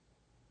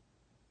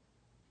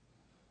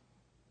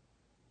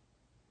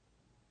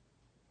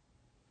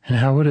 And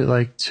how would it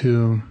like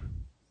to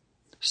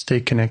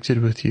stay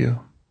connected with you?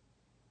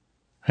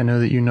 I know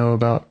that you know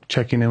about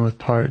checking in with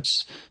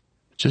parts.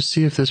 Just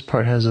see if this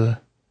part has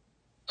a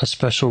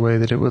special way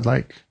that it would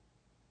like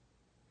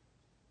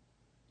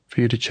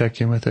for you to check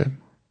in with it.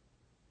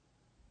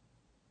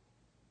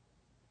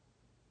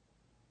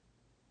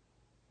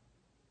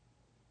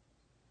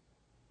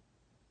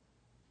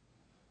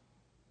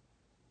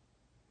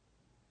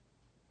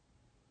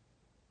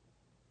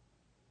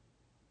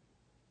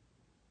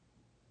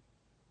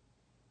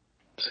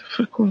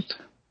 Difficult.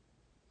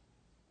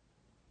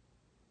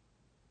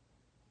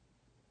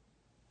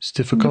 It's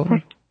difficult?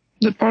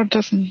 The part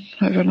doesn't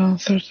have an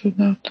answer to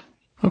that.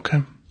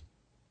 Okay.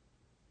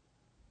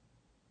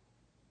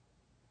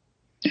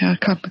 Yeah, I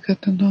can't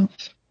get an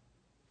answer.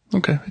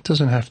 Okay, it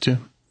doesn't have to.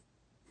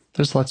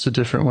 There's lots of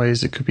different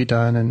ways it could be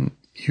done, and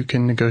you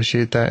can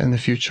negotiate that in the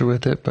future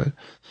with it, but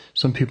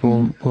some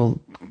people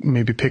will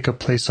maybe pick a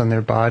place on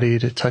their body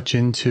to touch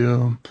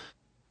into.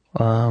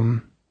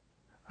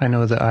 I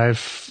know that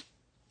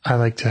I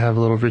like to have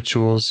little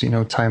rituals,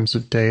 times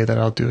of day that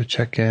I'll do a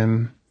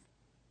check-in.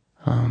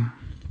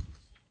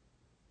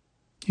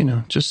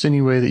 Just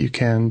any way that you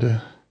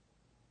can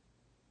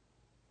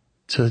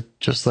to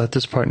just let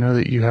this part know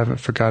that you haven't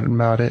forgotten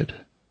about it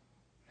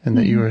and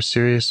that you are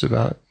serious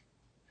about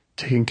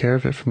taking care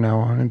of it from now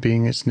on and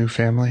being its new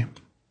family.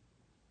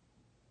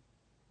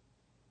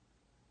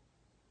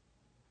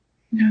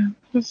 Yeah,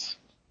 because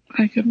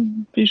I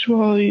can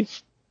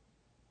visualize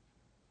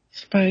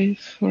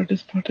space where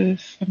this part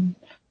is, and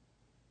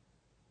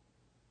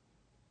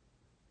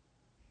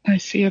I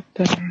see it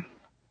there.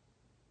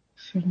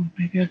 So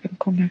maybe I can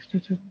connect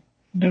it in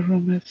the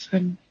room it's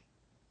in.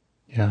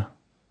 Yeah.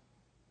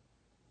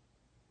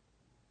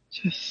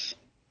 Just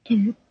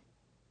to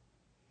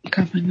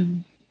come in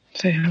and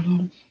say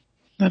hello.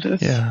 That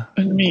is,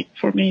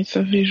 for me, it's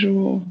a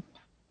visual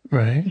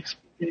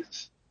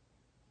experience.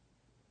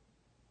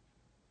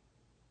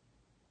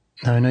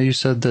 Now, I know you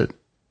said that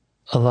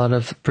a lot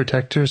of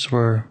protectors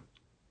were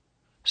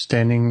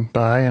standing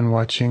by and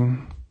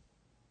watching.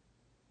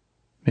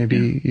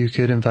 Maybe you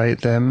could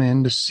invite them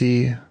in to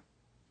see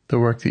the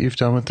work that you've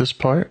done with this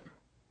part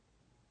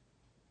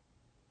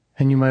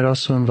And you might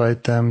also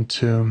invite them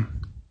to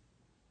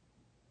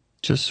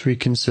just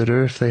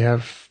reconsider if they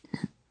have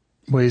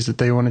ways that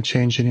they want to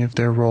change any of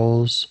their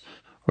roles,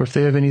 or if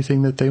they have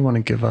anything that they want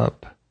to give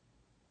up,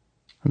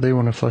 or they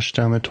want to flush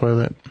down the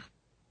toilet.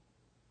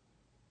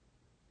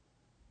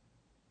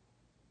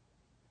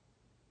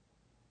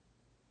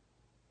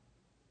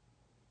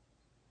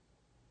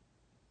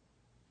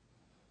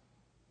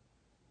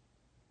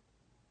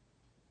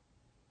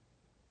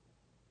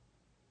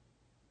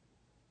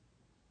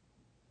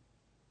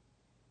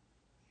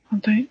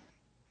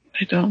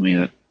 They tell me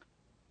that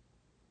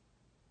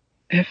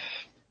if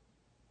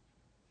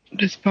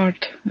this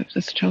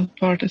child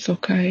part is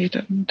okay,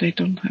 then they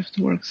don't have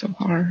to work so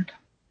hard.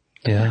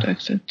 Yeah.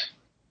 That's it.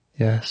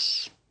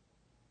 Yes.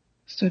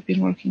 So they've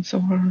been working so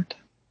hard.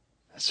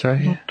 That's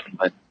right. Not to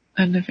let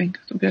anything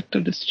to get to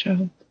this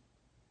child.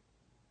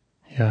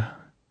 Yeah.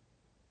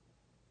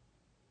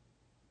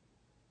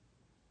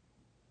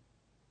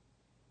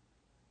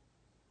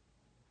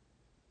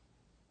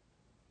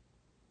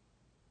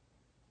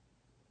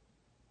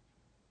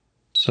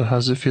 So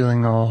how's it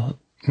feeling all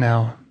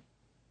now?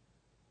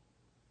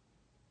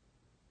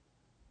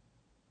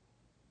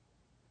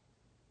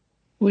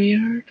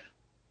 Weird.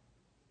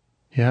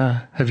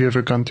 Yeah. Have you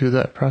ever gone through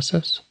that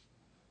process?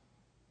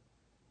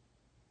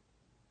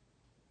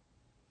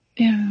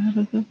 Yeah, a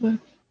little bit.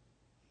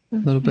 A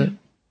little bit?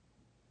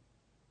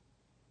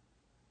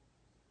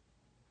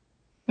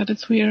 But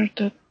it's weird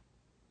that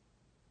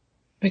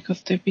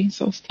because they've been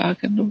so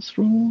stuck in those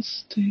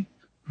rules, they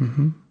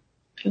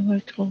feel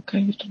like,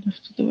 okay, we don't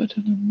have to do it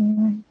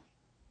anymore.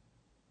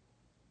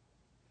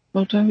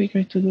 What are we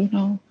going to do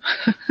now?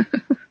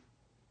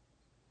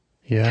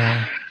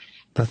 Yeah,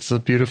 that's a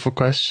beautiful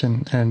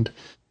question. And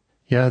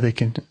yeah,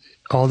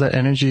 all that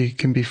energy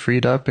can be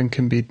freed up and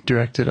can be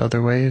directed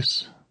other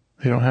ways.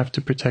 They don't have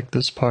to protect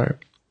this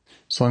part.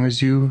 As long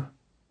as you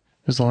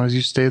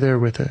stay there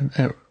with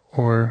it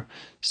or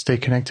stay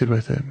connected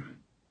with it.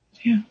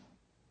 Yeah.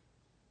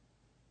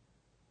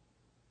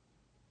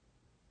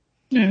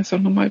 Yeah, so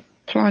now my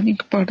planning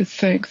part is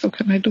saying, so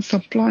can I do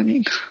some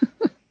planning?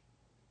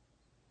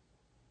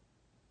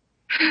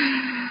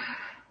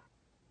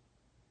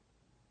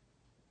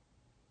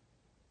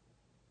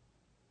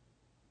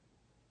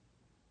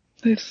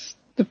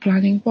 The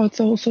planning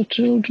part's also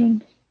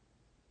children.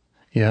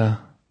 Yeah.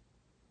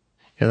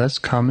 Yeah, that's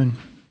common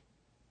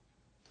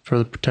for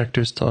the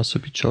protectors to also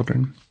be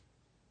children.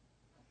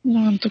 No,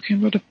 I'm talking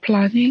about the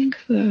planning,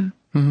 the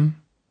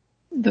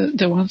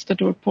ones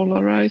that were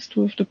polarized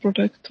with the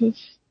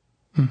protectors.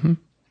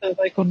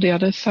 Like on the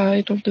other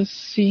side of the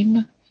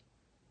scene.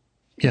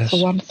 Yes. So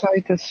one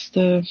side is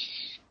the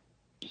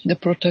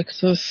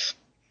protectors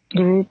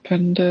group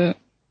and the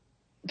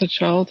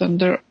child, and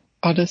the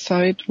other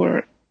side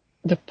were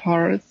the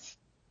parts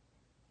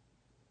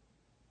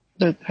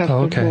that have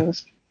the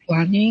roles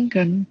planning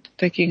and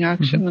taking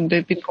action, and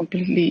they've been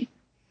completely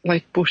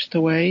like pushed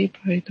away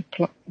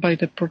by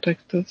the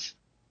protectors.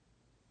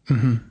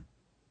 And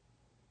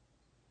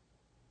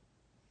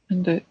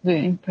they're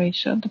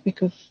impatient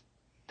because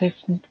they've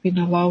not been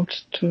allowed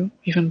to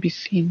even be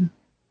seen.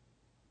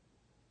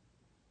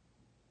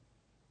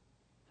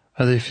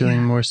 Are they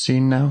feeling more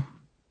seen now?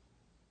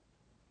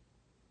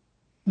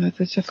 They're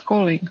just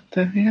calling.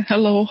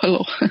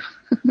 Hello.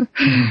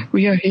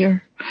 We are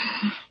here.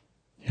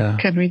 Yeah.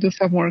 Can we do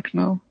some work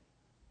now?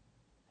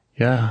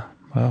 Yeah.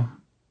 Wow.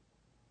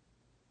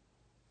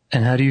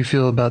 And how do you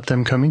feel about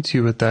them coming to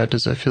you with that?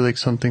 Does that feel like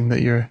something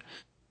that you're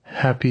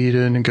happy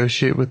to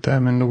negotiate with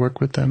them and to work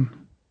with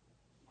them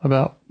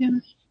about?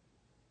 Yes.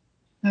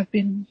 I've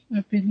been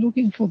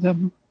looking for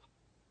them.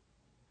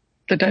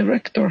 The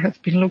director has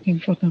been looking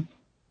for them.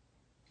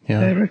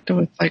 Yeah. The director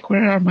was like,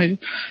 where are my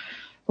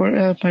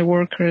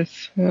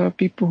workers,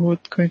 people who are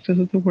going to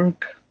do the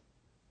work?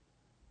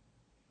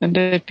 And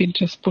they've been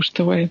just pushed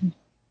away and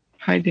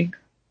hiding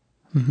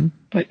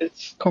by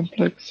this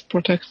complex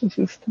protection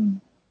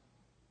system.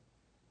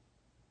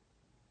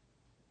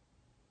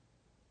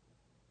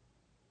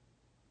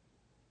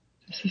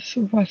 This is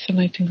so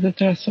fascinating that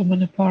there are so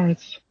many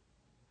parts.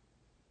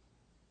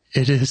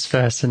 It is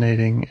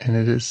fascinating, and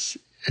it's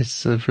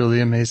a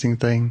really amazing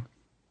thing.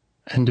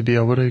 And to be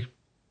able to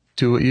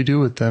do what you do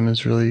with them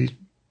is really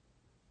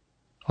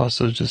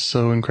also just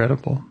so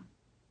incredible.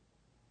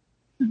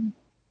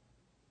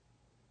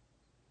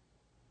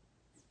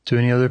 Do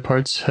any other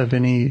parts have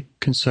any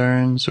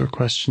concerns or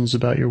questions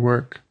about your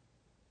work?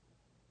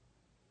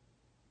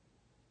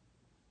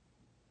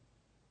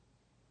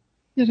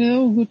 Yeah, they're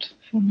all good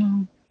for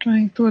now.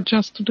 Trying to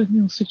adjust to the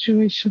new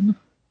situation.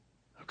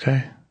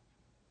 Okay.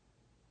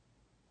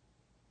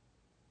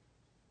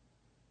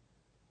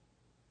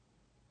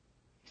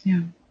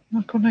 Yeah,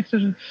 I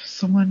connected with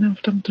so many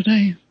of them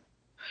today.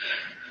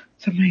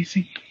 It's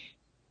amazing.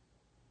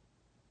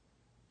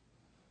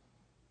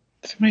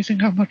 It's amazing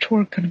how much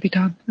work can be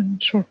done in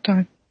a short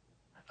time.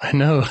 I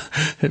know.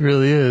 It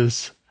really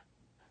is.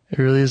 It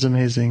really is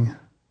amazing.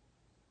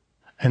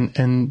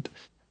 And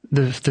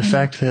the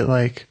fact that,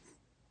 like,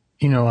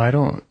 you know, I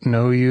don't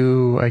know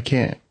you,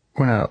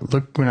 we're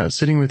not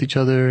sitting with each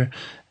other,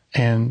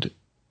 And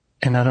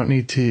I don't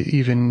need to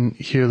even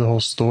hear the whole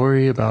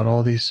story about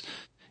all these,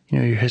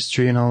 your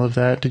history and all of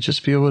that, to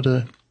just be able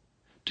to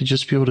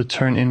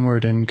turn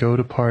inward and go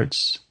to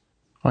parts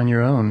on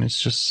your own.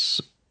 It's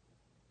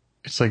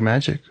like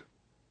magic.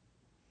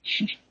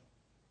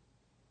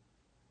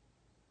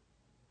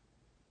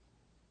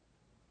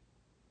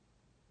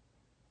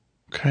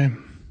 Okay.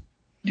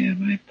 Yeah,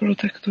 my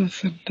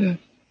protectors and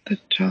the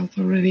child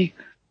already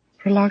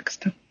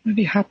relaxed and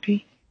really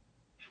happy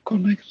to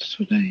connect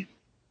today.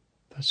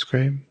 That's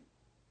great.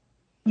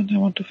 And I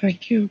want to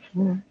thank you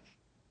for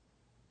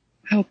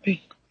helping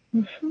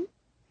with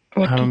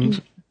what to I'm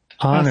do.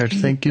 honored.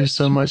 Thank you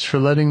so much for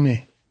letting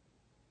me.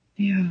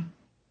 Yeah.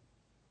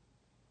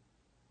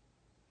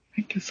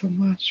 Thank you so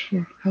much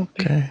for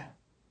helping. Okay.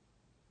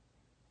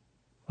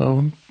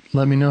 Well,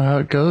 let me know how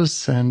it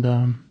goes, and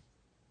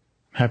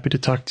happy to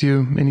talk to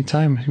you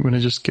anytime. You want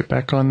to just get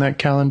back on that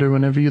calendar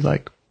whenever you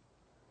like.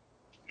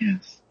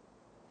 Yes.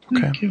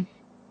 Okay. Thank you.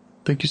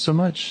 Thank you so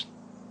much.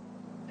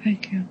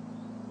 Thank you.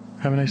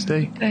 Have a nice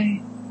day. Good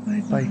day.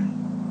 Bye-bye. Bye.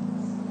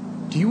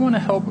 Do you want to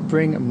help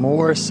bring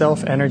more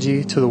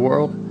self-energy to the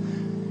world?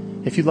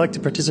 If you'd like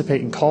to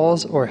participate in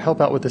calls or help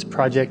out with this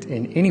project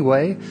in any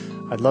way,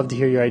 I'd love to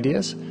hear your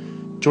ideas.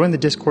 Join the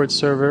Discord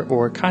server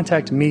or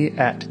contact me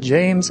at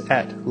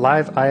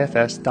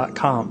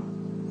james@liveifs.com.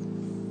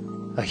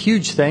 A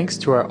huge thanks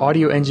to our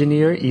audio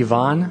engineer,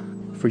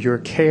 Yvonne, for your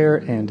care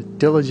and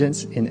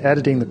diligence in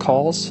editing the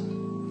calls.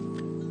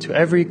 To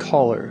every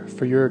caller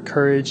for your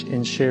courage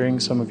in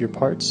sharing some of your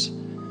parts.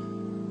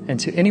 And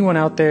to anyone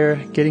out there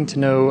getting to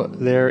know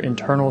their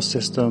internal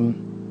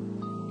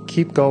system,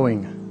 keep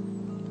going.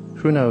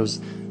 Who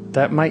knows,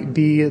 that might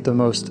be the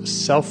most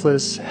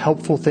selfless,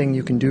 helpful thing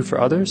you can do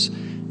for others,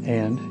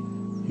 and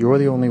you're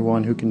the only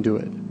one who can do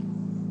it.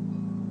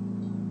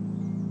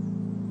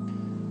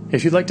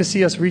 If you'd like to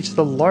see us reach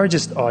the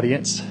largest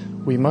audience,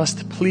 we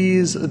must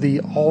please the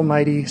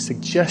almighty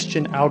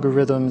suggestion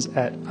algorithms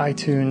at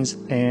iTunes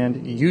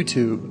and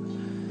YouTube.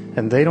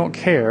 And they don't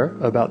care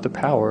about the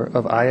power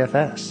of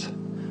IFS.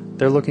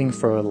 They're looking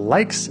for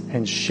likes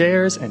and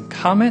shares and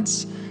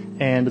comments,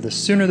 and the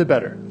sooner the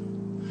better.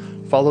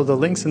 Follow the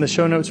links in the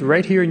show notes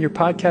right here in your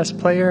podcast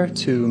player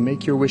to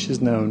make your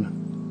wishes known.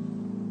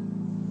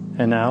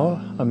 And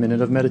now, a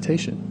minute of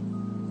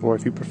meditation. Or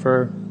if you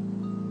prefer,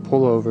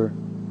 pull over.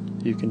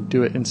 You can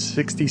do it in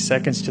 60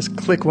 seconds. Just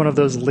click one of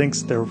those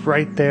links. They're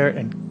right there,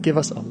 and give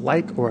us a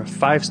like or a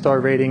 5-star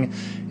rating.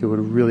 It would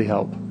really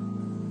help.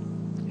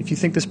 If you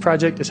think this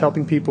project is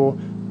helping people,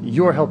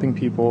 you're helping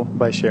people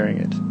by sharing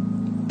it.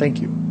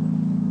 Thank you.